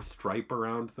yellow stripe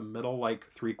around the middle, like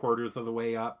 3/4 of the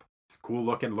way up. It's cool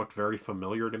looking, looked very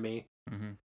familiar to me.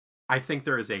 Mm-hmm. I think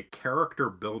there is a character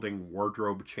building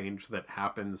wardrobe change that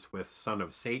happens with Son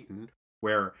of Satan,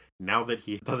 where now that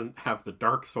he doesn't have the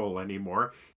Dark Soul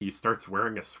anymore, he starts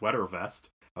wearing a sweater vest,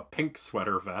 a pink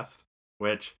sweater vest,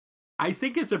 which I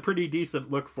think is a pretty decent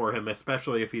look for him,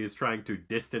 especially if he is trying to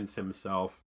distance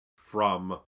himself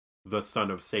from the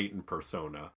Son of Satan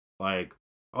persona. Like,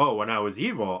 oh, when I was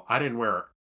evil, I didn't wear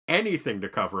anything to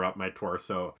cover up my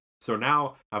torso. So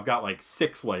now I've got like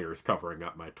 6 layers covering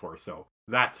up my torso.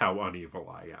 That's how unevil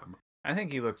I am. I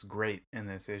think he looks great in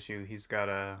this issue. He's got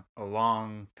a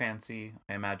long, fancy,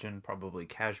 I imagine probably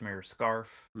cashmere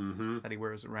scarf that he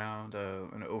wears around,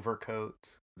 an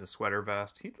overcoat, the sweater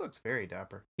vest. He looks very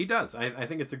dapper. He does. I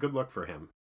think it's a good look for him.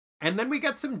 And then we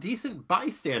get some decent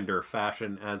bystander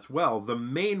fashion as well. The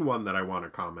main one that I want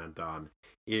to comment on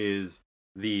is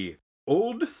the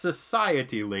old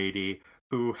society lady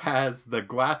who has the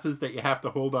glasses that you have to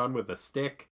hold on with a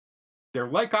stick. They're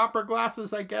like opera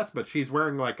glasses, I guess, but she's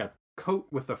wearing like a coat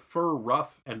with a fur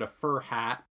ruff and a fur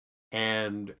hat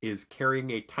and is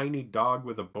carrying a tiny dog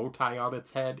with a bow tie on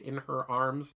its head in her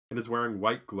arms and is wearing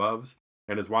white gloves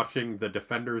and is watching the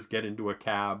Defenders get into a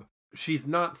cab. She's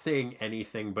not saying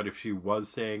anything, but if she was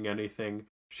saying anything,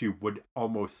 she would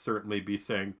almost certainly be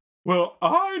saying, "Well,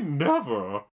 I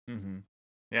never." Mm-hmm.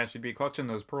 Yeah, she'd be clutching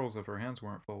those pearls if her hands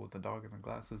weren't full with the dog and the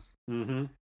glasses. Mm-hmm.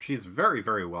 She's very,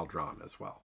 very well drawn as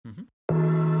well. Mm-hmm.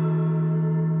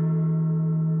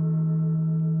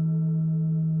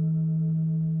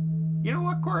 You know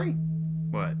what, Corey?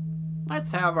 What?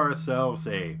 Let's have ourselves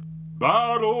a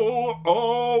Battle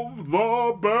of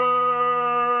the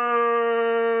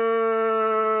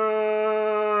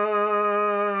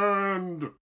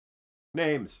Band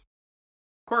names.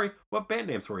 Corey, what band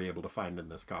names were you able to find in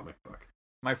this comic book?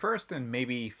 My first and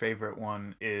maybe favorite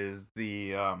one is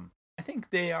the, I think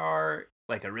they are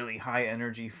like a really high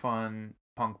energy, fun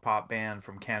punk pop band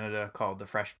from Canada called the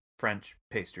Fresh French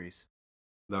Pastries.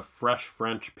 The Fresh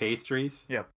French Pastries?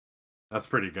 Yep. That's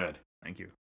pretty good. Thank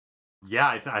you.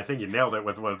 Yeah, I think you nailed it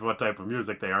with what type of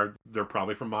music they are. They're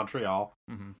probably from Montreal.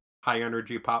 Mm-hmm. High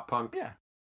energy pop punk. Yeah.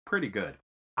 Pretty good.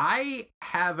 I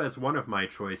have as one of my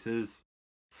choices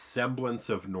Semblance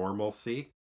of Normalcy.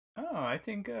 Oh, I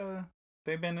think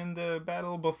they've been in the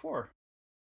battle before.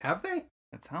 Have they?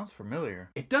 That sounds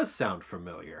familiar. It does sound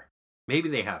familiar. Maybe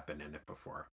they have been in it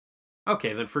before.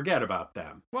 Okay, then forget about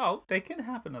them. Well, they can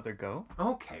have another go.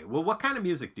 Okay, well, what kind of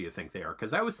music do you think they are?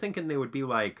 Because I was thinking they would be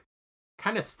like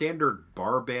kind of standard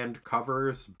bar band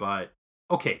covers, but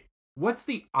okay, what's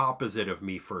the opposite of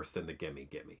Me First and the Gimme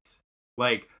Gimmes?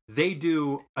 Like they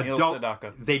do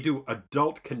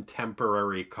adult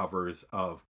contemporary covers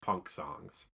of punk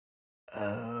songs.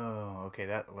 Oh, okay,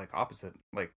 that like opposite,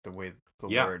 like the way the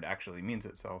word actually means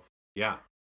itself. Yeah.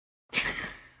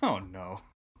 Oh no.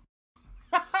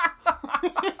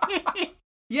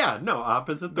 Yeah, no,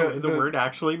 opposite the way the word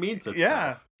actually means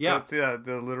itself. Yeah. That's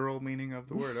the literal meaning of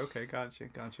the word. Okay,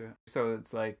 gotcha. So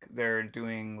it's like they're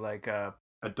doing like a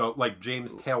adult, like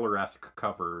James Taylor-esque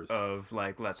covers of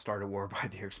like Let's Start a War by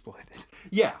the Exploited.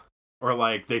 Yeah. Or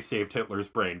like They Saved Hitler's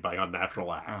Brain by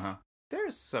Unnatural Acts. Uh-huh.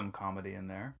 There's some comedy in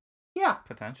there. Yeah.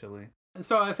 Potentially.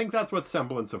 So I think that's what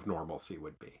Semblance of Normalcy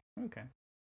would be. Okay.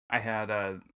 I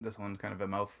had this one's kind of a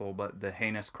mouthful, but The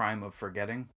Heinous Crime of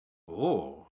Forgetting.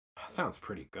 Oh, that sounds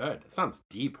pretty good. It sounds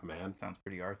deep, man. Sounds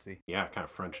pretty artsy. Yeah, kind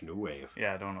of French New Wave.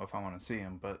 Yeah, I don't know if I want to see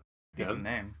him, but decent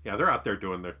name. Yeah, they're out there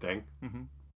doing their thing. Mm-hmm.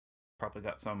 Probably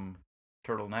got some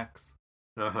turtlenecks.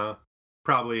 Uh-huh.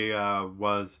 Probably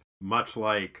was much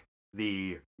like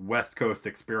the West Coast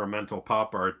experimental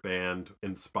pop art band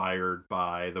inspired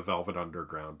by the Velvet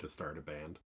Underground to start a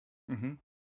band. Mm-hmm.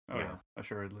 Oh, yeah,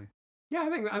 assuredly. Yeah,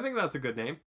 I think that's a good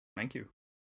name. Thank you.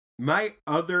 My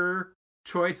other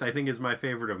choice, I think, is my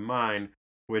favorite of mine,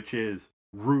 which is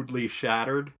Rudely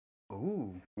Shattered.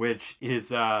 Ooh. Which is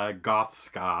goth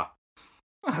ska.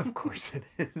 Of course it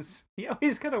is. You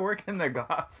always gotta work in the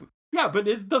goth. Yeah, but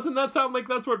doesn't that sound like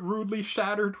that's what Rudely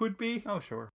Shattered would be? Oh,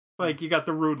 sure. Like, you got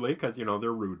the Rudely, because,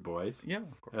 they're rude boys. Yeah,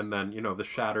 of course. And then, the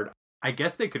Shattered. I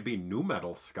guess they could be nu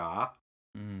metal ska.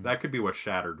 Mm. That could be what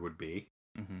Shattered would be.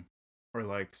 Mm-hmm. Or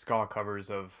like ska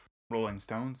covers of Rolling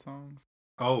Stones songs.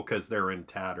 Oh, because they're in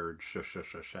tattered,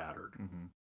 shattered. Mm-hmm.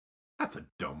 That's a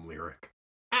dumb lyric.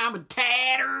 I'm in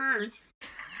tatters.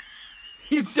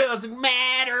 It doesn't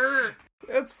matter.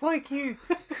 It's like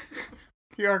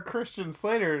you're Christian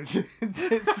Slater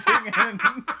singing.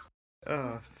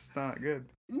 Oh, it's not good.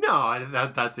 No,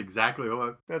 that's exactly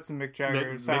what... That's Mick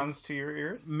Jagger sounds to your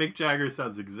ears? Mick Jagger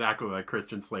sounds exactly like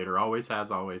Christian Slater. Always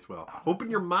has, always will. Open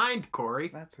your mind, Corey.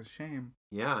 That's a shame.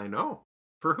 Yeah, I know.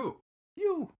 For who?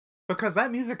 You. Because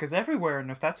that music is everywhere, and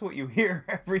if that's what you hear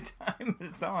every time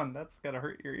it's on, that's gotta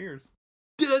hurt your ears.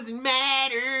 Doesn't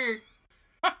matter.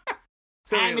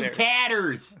 I'm in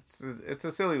tatters. It's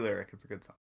a silly lyric. It's a good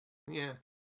song. Yeah,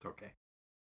 it's okay.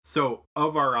 So,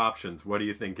 of our options, what do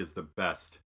you think is the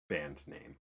best band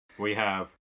name? We have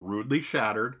Rudely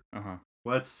Shattered. Uh-huh.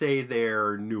 Let's say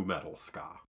they're nu metal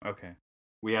ska. Okay.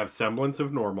 We have Semblance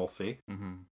of Normalcy,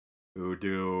 Mm-hmm. who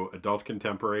do adult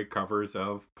contemporary covers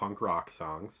of punk rock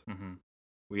songs. Mm-hmm.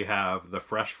 We have the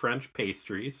Fresh French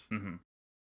Pastries. Mm-hmm.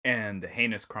 And the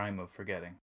Heinous Crime of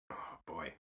Forgetting. Oh,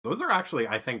 boy. Those are actually,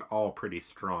 I think, all pretty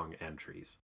strong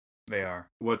entries. They are.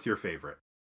 What's your favorite?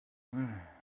 I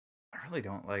really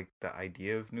don't like the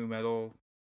idea of nu metal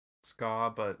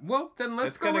ska, but well, then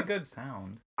let's go got with... a good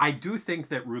sound. I do think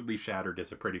that Rudely Shattered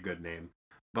is a pretty good name,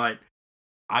 but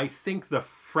I think the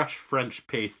Fresh French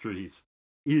Pastries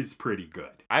is pretty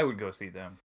good. I would go see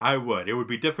them. I would. It would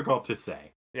be difficult to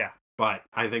say. Yeah. But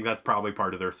I think that's probably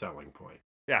part of their selling point.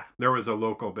 Yeah. There was a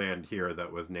local band here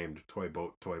that was named Toy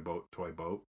Boat, Toy Boat, Toy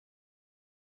Boat.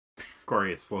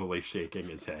 Corey is slowly shaking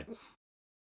his head.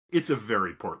 It's a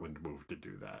very Portland move to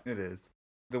do that. It is.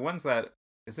 The ones that...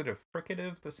 Is it a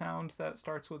fricative, the sound that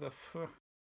starts with a f?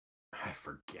 I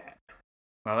forget.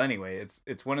 Well, anyway,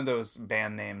 it's one of those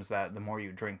band names that the more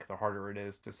you drink, the harder it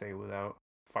is to say without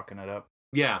fucking it up.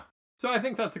 Yeah. So I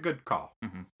think that's a good call.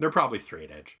 Mm-hmm. They're probably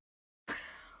straight edge.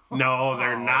 No,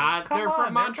 they're not. They're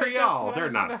from Montreal. They're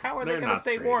not. How are they going to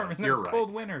stay warm in those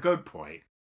cold winters? Good point.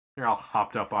 They're all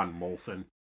hopped up on Molson.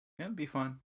 Yeah, it'd be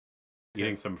fun.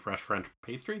 Eating some fresh French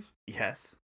pastries?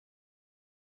 Yes.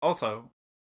 Also,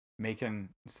 making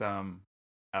some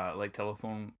like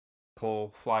telephone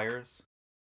pole flyers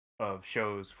of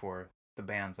shows for the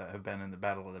bands that have been in the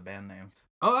Battle of the Band Names.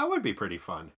 Oh, that would be pretty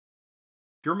fun.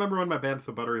 Do you remember when my band,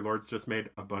 The Buttery Lords, just made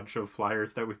a bunch of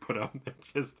flyers that we put up that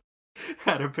just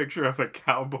had a picture of a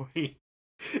cowboy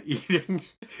eating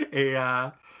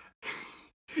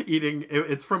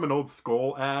it's from an old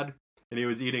Skoal ad, and he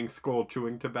was eating Skoal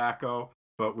chewing tobacco,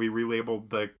 but we relabeled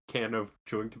the can of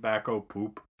chewing tobacco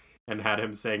poop and had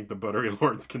him saying, "The Buttery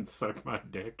Lords can suck my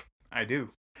dick." I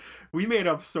do. We made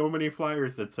up so many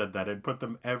flyers that said that and put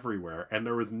them everywhere, and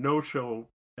there was no show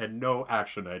and no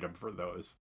action item for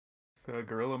those. So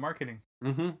guerrilla marketing.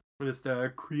 Mm-hmm. We just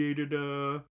created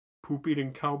a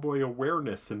poop-eating cowboy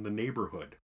awareness in the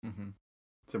neighborhood. Mm-hmm.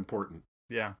 It's important.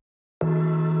 Yeah.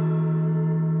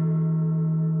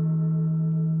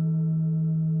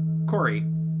 Corey,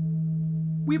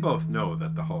 we both know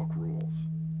that the Hulk rules.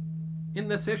 In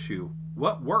this issue,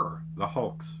 what were the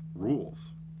Hulk's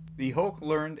rules? The Hulk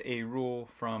learned a rule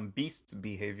from Beast's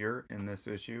behavior in this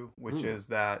issue, which is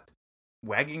that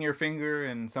wagging your finger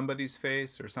in somebody's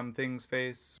face or something's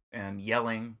face and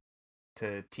yelling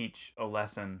to teach a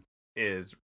lesson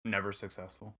is never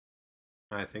successful.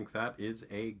 I think that is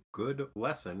a good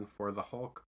lesson for the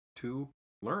Hulk to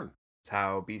learn. It's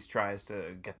how Beast tries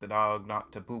to get the dog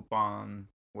not to poop on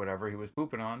whatever he was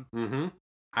pooping on. Mm-hmm.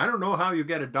 I don't know how you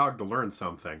get a dog to learn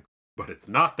something, but it's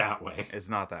not that way. It's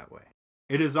not that way.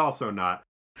 It is also not.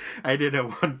 I did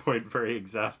at one point very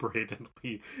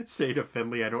exasperatedly say to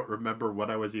Finley, I don't remember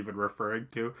what I was even referring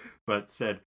to, but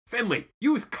said, "Finley,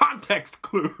 use context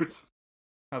clues."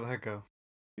 How'd that go?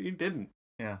 He didn't.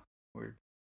 Yeah, weird.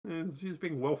 He was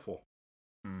being willful.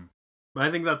 Hmm. But I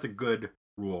think that's a good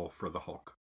rule for the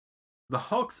Hulk. The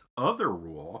Hulk's other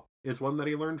rule is one that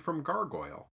he learned from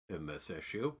Gargoyle in this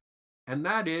issue, and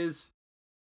that is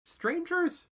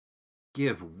strangers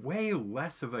give way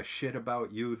less of a shit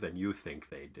about you than you think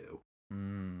they do.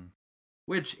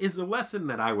 Which is a lesson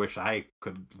that I wish I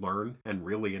could learn and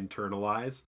really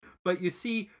internalize. But you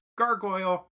see,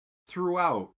 Gargoyle,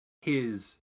 throughout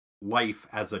his life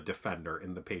as a defender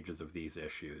in the pages of these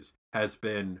issues, has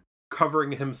been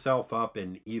covering himself up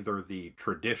in either the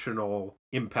traditional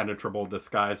impenetrable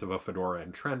disguise of a fedora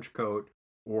and trench coat,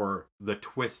 or the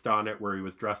twist on it where he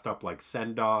was dressed up like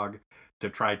Sendog to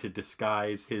try to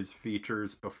disguise his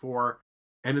features before.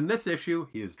 And in this issue,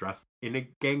 he is dressed in a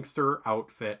gangster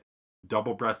outfit,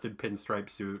 double-breasted pinstripe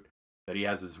suit that he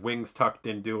has his wings tucked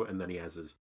into, and then he has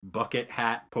his bucket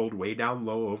hat pulled way down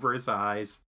low over his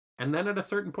eyes. And then at a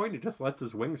certain point, he just lets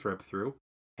his wings rip through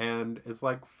and is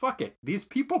like, fuck it, these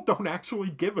people don't actually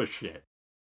give a shit.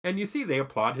 And you see, they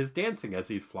applaud his dancing as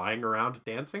he's flying around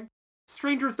dancing.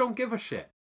 Strangers don't give a shit.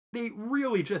 They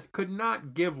really just could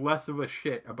not give less of a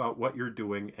shit about what you're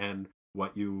doing and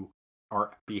what you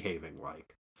are behaving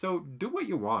like. So do what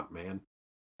you want, man.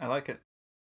 I like it.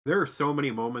 There are so many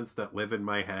moments that live in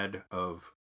my head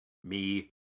of me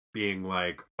being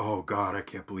like, oh God, I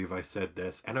can't believe I said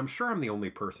this. And I'm sure I'm the only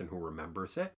person who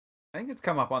remembers it. I think it's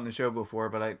come up on the show before,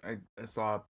 but I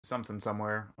saw something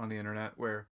somewhere on the internet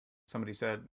where somebody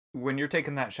said, when you're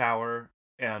taking that shower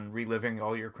and reliving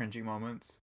all your cringy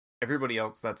moments, everybody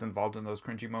else that's involved in those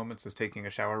cringy moments is taking a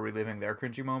shower, reliving their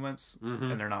cringy moments,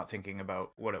 and they're not thinking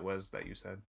about what it was that you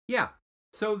said. Yeah.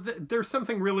 So there's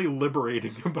something really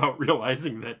liberating about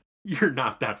realizing that you're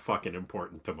not that fucking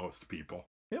important to most people.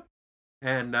 Yep.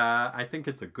 And I think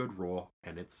it's a good rule,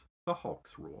 and it's the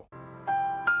Hulk's rule.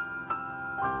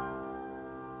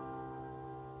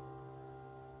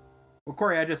 Well,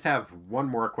 Corey, I just have one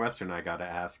more question I gotta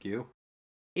ask you.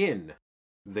 In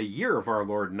the year of our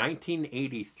Lord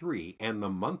 1983 and the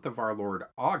month of our Lord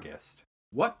August,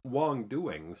 what Wong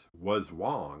doings was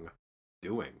Wong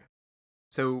doing?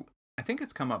 So I think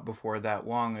it's come up before that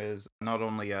Wong is not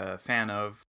only a fan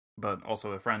of, but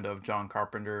also a friend of John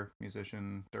Carpenter,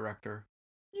 musician, director.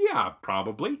 Yeah,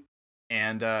 probably.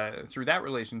 And through that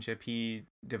relationship, he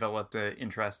developed an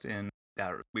interest in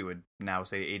that we would now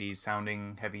say 80s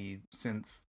sounding heavy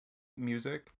synth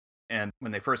music. And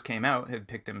when they first came out, had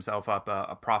picked himself up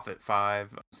a Prophet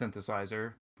 5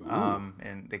 synthesizer.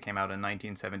 And they came out in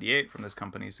 1978 from this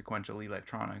company, Sequential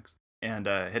Electronics, and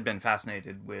had been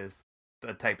fascinated with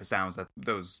the type of sounds that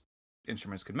those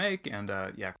instruments could make. And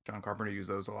John Carpenter used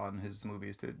those a lot in his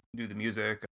movies to do the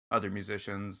music. Other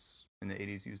musicians in the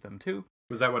 80s used them too.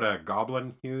 Was that what a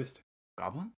Goblin used?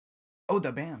 Goblin? Oh,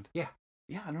 the band. Yeah.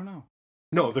 Yeah, I don't know.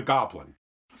 No, the Goblin.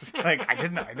 Like I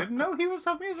didn't know he was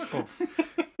so musical.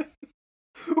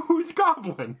 Who's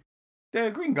Goblin? The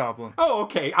Green Goblin. Oh,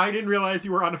 okay. I didn't realize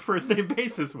you were on a first name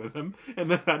basis with him,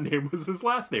 and that name was his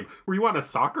last name. Were you on a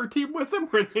soccer team with him?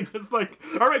 Where they just like,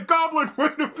 all right, Goblin,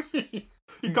 where to be?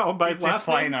 You call him by his last name? Just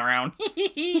flying around.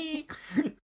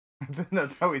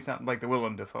 That's how he sounded, like the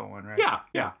Willem Dafoe one, right?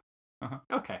 Yeah. Uh-huh.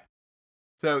 Okay.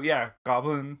 So yeah,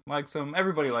 Goblin likes them.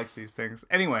 Everybody likes these things.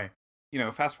 Anyway,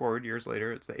 fast forward years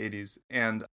later, it's the 80s,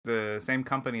 and the same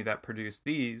company that produced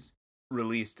these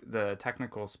released the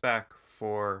technical spec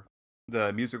for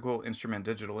the Musical Instrument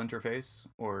Digital Interface,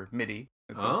 or MIDI,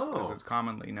 as it's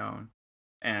commonly known.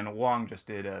 And Wong just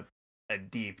did a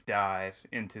deep dive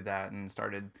into that and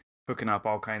started hooking up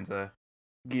all kinds of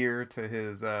gear to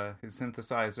his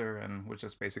synthesizer, and was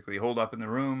just basically holed up in the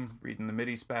room, reading the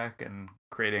MIDI spec and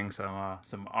creating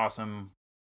some awesome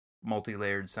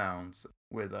multi-layered sounds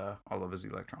with all of his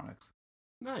electronics.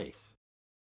 Nice.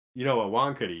 You know what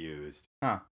Wong could have used?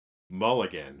 Huh.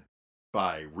 Mulligan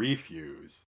by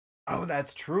Refuse. Oh,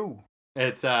 that's true.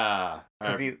 It's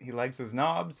because he likes his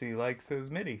knobs, he likes his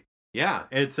MIDI. Yeah,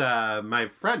 it's my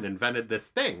friend invented this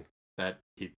thing that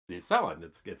he's selling.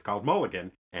 It's called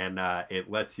Mulligan, and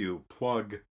it lets you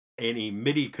plug any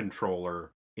MIDI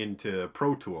controller into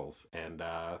Pro Tools and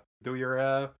do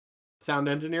your sound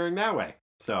engineering that way.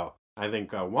 So I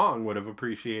think Wong would have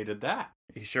appreciated that.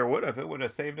 He sure would have. It would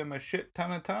have saved him a shit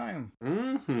ton of time.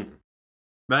 Mm-hmm.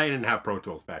 But I didn't have Pro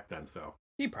Tools back then, so.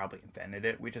 He probably invented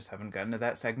it. We just haven't gotten to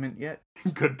that segment yet.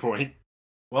 Good point.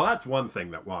 Well, that's one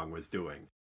thing that Wong was doing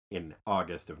in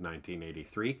August of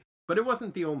 1983, but it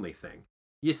wasn't the only thing.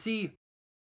 You see,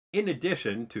 in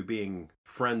addition to being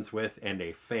friends with and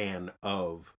a fan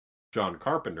of John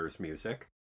Carpenter's music,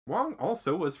 Wong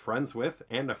also was friends with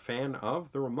and a fan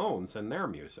of the Ramones and their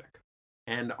music.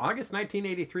 And August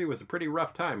 1983 was a pretty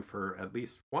rough time for at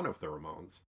least one of the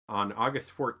Ramones. On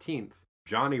August 14th,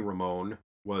 Johnny Ramone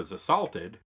was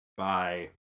assaulted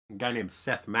by a guy named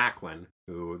Seth Macklin,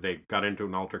 who they got into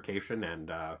an altercation,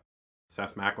 and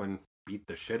Seth Macklin beat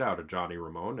the shit out of Johnny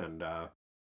Ramone and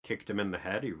kicked him in the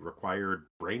head. He required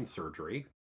brain surgery.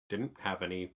 Didn't have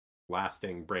any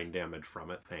lasting brain damage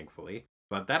from it, thankfully.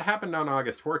 But that happened on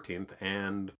August 14th,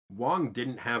 and Wong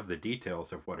didn't have the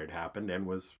details of what had happened and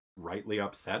was rightly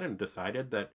upset and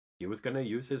decided that he was going to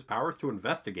use his powers to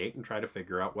investigate and try to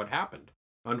figure out what happened.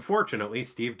 Unfortunately,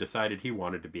 Steve decided he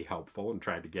wanted to be helpful and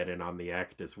tried to get in on the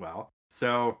act as well.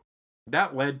 So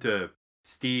that led to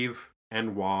Steve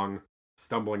and Wong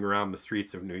stumbling around the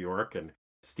streets of New York, and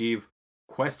Steve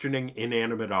questioning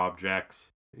inanimate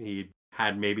objects. He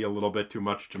had maybe a little bit too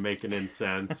much Jamaican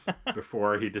incense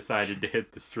before he decided to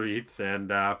hit the streets,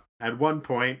 and at one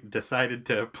point decided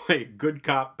to play good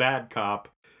cop, bad cop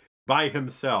by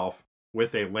himself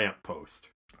with a lamppost.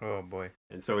 Oh boy.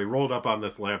 And so he rolled up on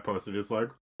this lamppost and is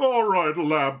like, "All right,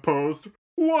 lamppost,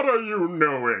 what are you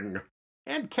knowing?"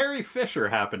 And Carrie Fisher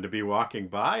happened to be walking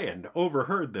by and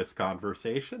overheard this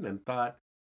conversation and thought,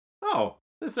 "Oh,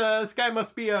 this guy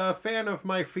must be a fan of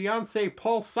my fiance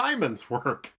Paul Simon's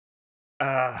work."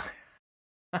 And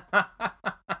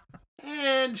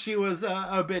she was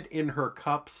a bit in her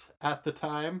cups at the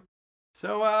time.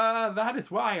 So that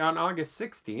is why on August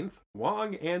 16th,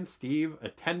 Wong and Steve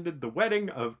attended the wedding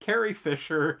of Carrie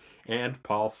Fisher and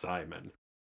Paul Simon.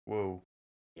 Whoa.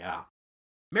 Yeah.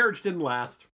 Marriage didn't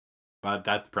last. But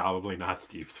that's probably not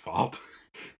Steve's fault.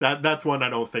 That's one I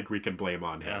don't think we can blame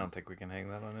on him. I don't think we can hang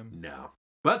that on him. No.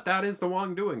 But that is the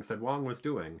Wong doings that Wong was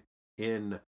doing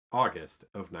in August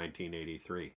of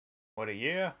 1983. What a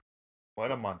year.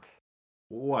 What a month.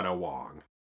 What a Wong.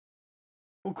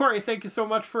 Well, Corey, thank you so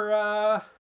much for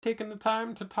taking the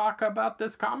time to talk about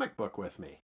this comic book with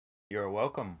me. You're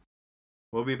welcome.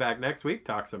 We'll be back next week,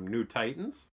 talk some New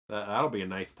Titans. That'll be a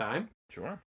nice time.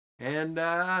 Sure. And,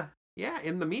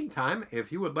 in the meantime,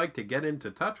 if you would like to get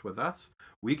into touch with us,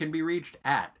 we can be reached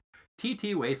at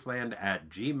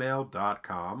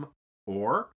ttwasteland@gmail.com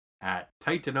or at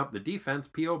Tighten Up the Defense,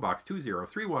 P.O. Box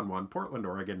 20311, Portland,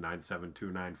 Oregon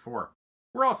 97294.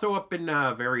 We're also up in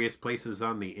various places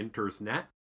on the intersnet.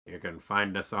 You can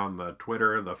find us on the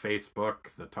Twitter, the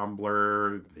Facebook, the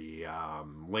Tumblr, the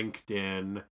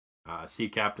LinkedIn,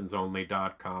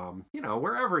 SeaCaptainsOnly.com.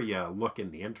 Wherever you look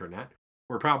in the internet,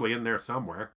 we're probably in there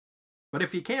somewhere. But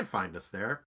if you can't find us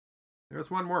there,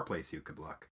 there's one more place you could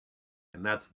look. And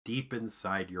that's deep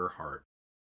inside your heart.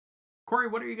 Corey,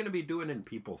 what are you going to be doing in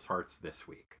people's hearts this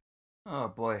week? Oh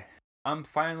boy. I'm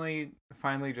finally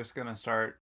just going to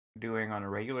start doing on a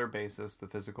regular basis the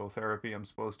physical therapy I'm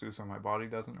supposed to so my body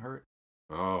doesn't hurt.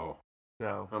 Oh.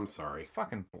 So I'm sorry. It's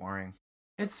fucking boring.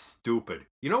 It's stupid.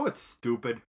 You know what's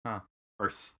stupid? Huh. Our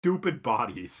stupid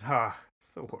bodies.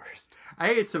 It's the worst. I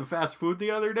ate some fast food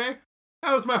the other day.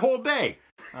 That was my whole day.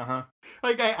 Uh-huh.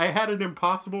 Like, I had an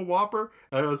Impossible Whopper,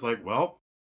 and I was like, well,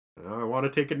 I want to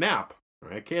take a nap.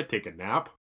 I can't take a nap.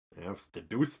 I have to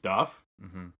do stuff.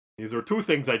 Mm-hmm. These are two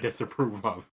things I disapprove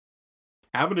of.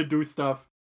 Having to do stuff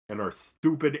and our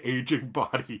stupid aging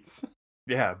bodies.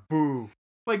 Yeah, boo.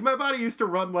 Like, my body used to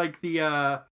run like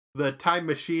the time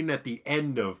machine at the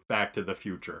end of Back to the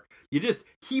Future. You just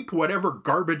heap whatever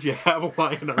garbage you have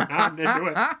lying around into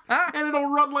it, and it'll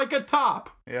run like a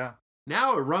top. Yeah.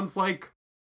 Now it runs like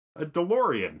a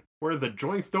DeLorean, where the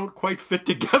joints don't quite fit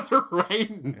together right.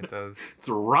 It does. It's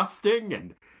rusting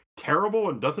and terrible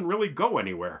and doesn't really go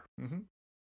anywhere. Mm-hmm.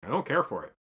 I don't care for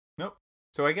it. Nope.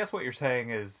 So I guess what you're saying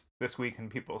is this week in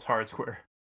people's hearts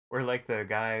we're like the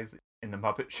guys in the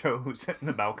Muppet Show who sit in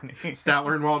the balcony.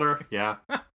 Statler and Waldorf, yeah.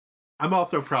 I'm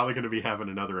also probably going to be having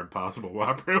another Impossible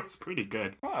Whopper. It was pretty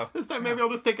good. Oh, this time maybe I'll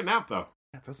just take a nap, though.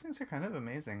 Yeah, those things are kind of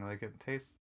amazing. Like, it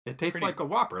tastes like a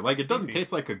Whopper. Like, it doesn't beefy.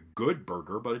 taste like a good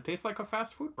burger, but it tastes like a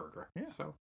fast food burger. Yeah.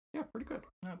 So, yeah, pretty good.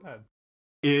 not bad.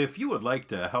 If you would like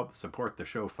to help support the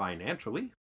show financially,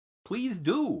 please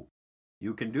do.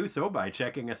 You can do so by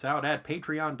checking us out at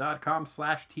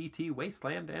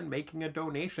patreon.com/ttwasteland and making a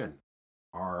donation.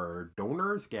 Our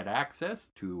donors get access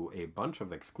to a bunch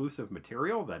of exclusive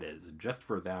material that is just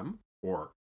for them,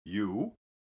 or you.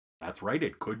 That's right,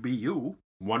 it could be you.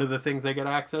 One of the things they get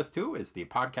access to is the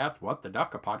podcast What the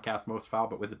Duck, a podcast most foul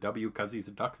but with a W because he's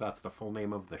a duck. That's the full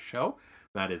name of the show.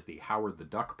 That is the Howard the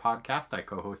Duck podcast I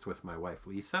co-host with my wife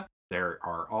Lisa. There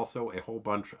are also a whole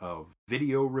bunch of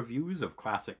video reviews of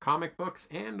classic comic books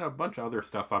and a bunch of other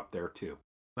stuff up there too.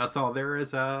 That's all there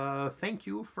is. Thank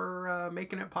you for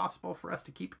making it possible for us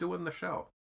to keep doing the show.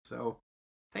 So,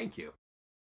 thank you.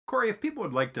 Corey, if people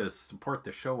would like to support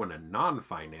the show in a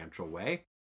non-financial way,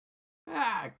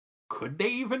 could they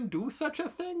even do such a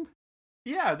thing?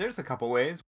 Yeah, there's a couple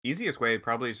ways. Easiest way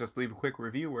probably is just leave a quick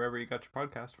review wherever you got your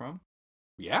podcast from.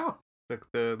 Yeah. Click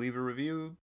the leave a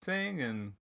review thing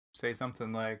and say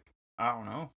something like, I don't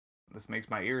know, this makes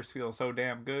my ears feel so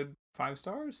damn good. 5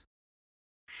 stars?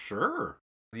 Sure.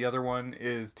 The other one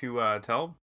is to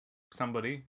tell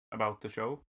somebody about the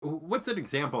show. What's an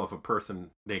example of a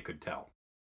person they could tell?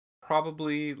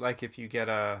 Probably like if you get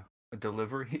a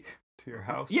delivery to your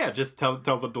house. Yeah, just tell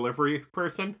the delivery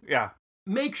person. Yeah.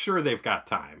 Make sure they've got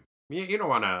time. You don't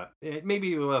want to...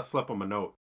 Maybe slip them a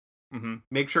note. Mm-hmm.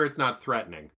 Make sure it's not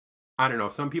threatening. I don't know.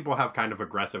 Some people have kind of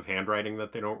aggressive handwriting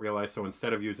that they don't realize. So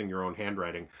instead of using your own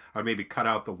handwriting, I'd maybe cut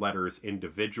out the letters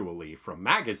individually from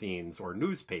magazines or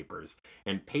newspapers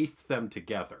and paste them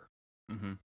together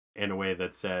in a way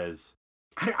that says...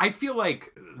 I feel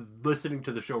like listening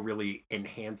to the show really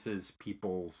enhances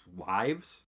people's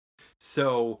lives.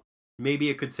 So maybe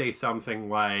it could say something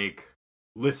like,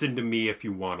 listen to me if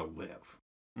you want to live.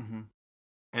 Mm-hmm.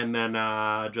 And then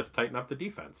just tighten up the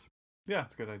defense. Yeah,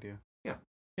 it's a good idea. Yeah.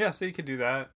 Yeah, so you could do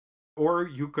that. Or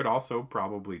you could also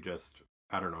probably just,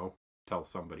 I don't know, tell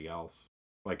somebody else.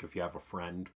 Like if you have a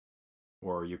friend.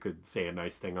 Or you could say a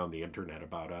nice thing on the internet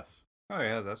about us. Oh,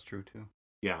 yeah, that's true, too.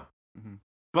 Yeah. Mm-hmm.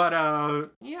 But,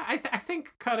 yeah, I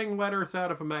think cutting letters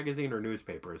out of a magazine or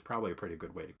newspaper is probably a pretty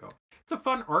good way to go. It's a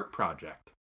fun art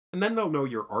project. And then they'll know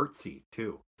you're artsy,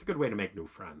 too. It's a good way to make new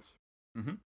friends.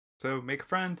 Mm-hmm. So make a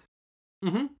friend.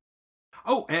 Mm-hmm.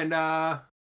 Oh, and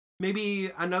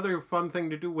maybe another fun thing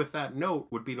to do with that note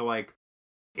would be to like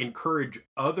encourage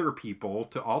other people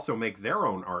to also make their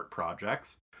own art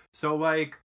projects. So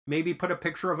like maybe put a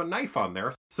picture of a knife on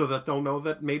there so that they'll know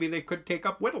that maybe they could take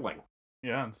up whittling.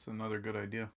 Yeah, it's another good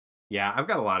idea. Yeah, I've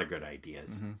got a lot of good ideas.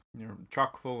 Mm-hmm. You're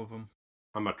chock full of them.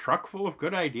 I'm a truck full of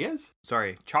good ideas?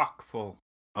 Sorry, chock full.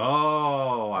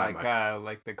 Oh,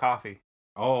 like the coffee.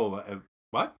 Oh,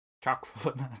 what? Chock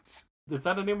full of nuts. Is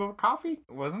that the name of a coffee?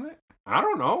 Wasn't it? I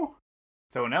don't know.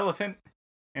 So an elephant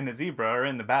and a zebra are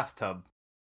in the bathtub.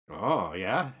 Oh,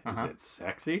 yeah? Is it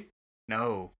sexy?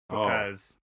 No,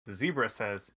 because the zebra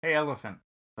says, "Hey, elephant.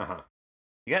 Uh-huh.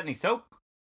 You got any soap?"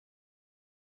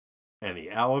 And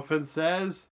the elephant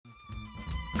says,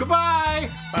 "Goodbye!"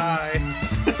 Bye.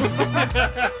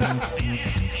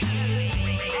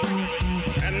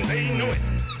 And they know it.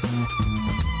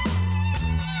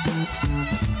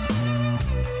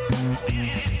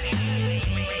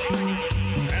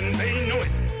 And they know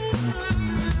it.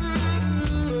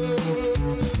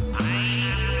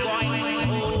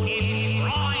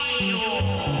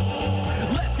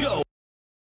 Let's go!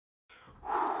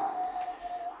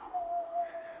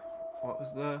 What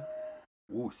was the...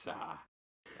 Woosah.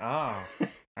 Oh. Is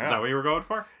that what you were going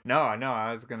for? No,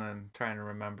 I was trying to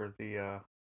remember the,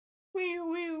 wee.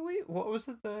 What was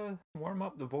it, the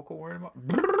warm-up, the vocal warm-up?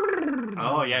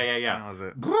 Oh, yeah. That was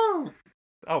it.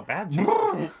 Oh, bad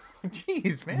joke.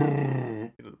 Jeez,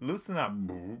 man. Loosen up.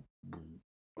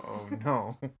 Oh,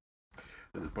 no.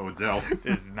 This bodes ill.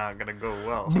 This is not gonna go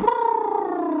well.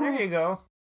 There you go.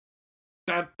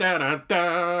 Da, da, da,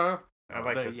 da. I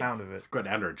like the sound of it. It's good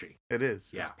energy. It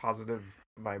is. Yeah. It's positive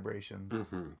vibrations.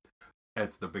 Mm-hmm.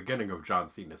 It's the beginning of John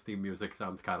Cena's theme music.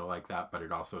 Sounds kind of like that, but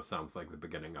it also sounds like the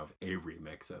beginning of a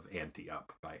remix of Ante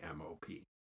Up by M.O.P.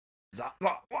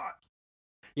 What?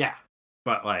 Yeah.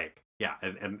 But like, yeah,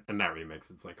 and that remix,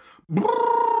 it's like,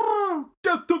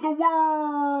 death to the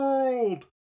world!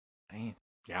 Damn.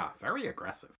 Yeah, very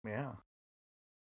aggressive. Yeah.